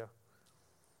 Hallelujah.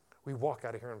 We walk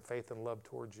out of here in faith and love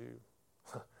towards you,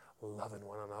 loving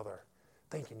one another.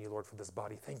 Thanking you, Lord, for this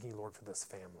body. Thanking you, Lord, for this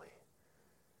family.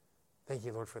 Thank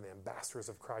you, Lord, for the ambassadors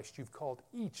of Christ you've called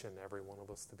each and every one of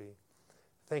us to be.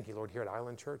 Thank you, Lord, here at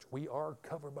Island Church, we are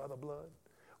covered by the blood.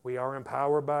 We are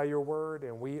empowered by your word,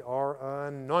 and we are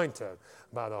anointed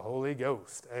by the Holy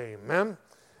Ghost. Amen.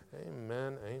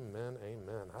 Amen, amen,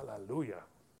 amen. Hallelujah.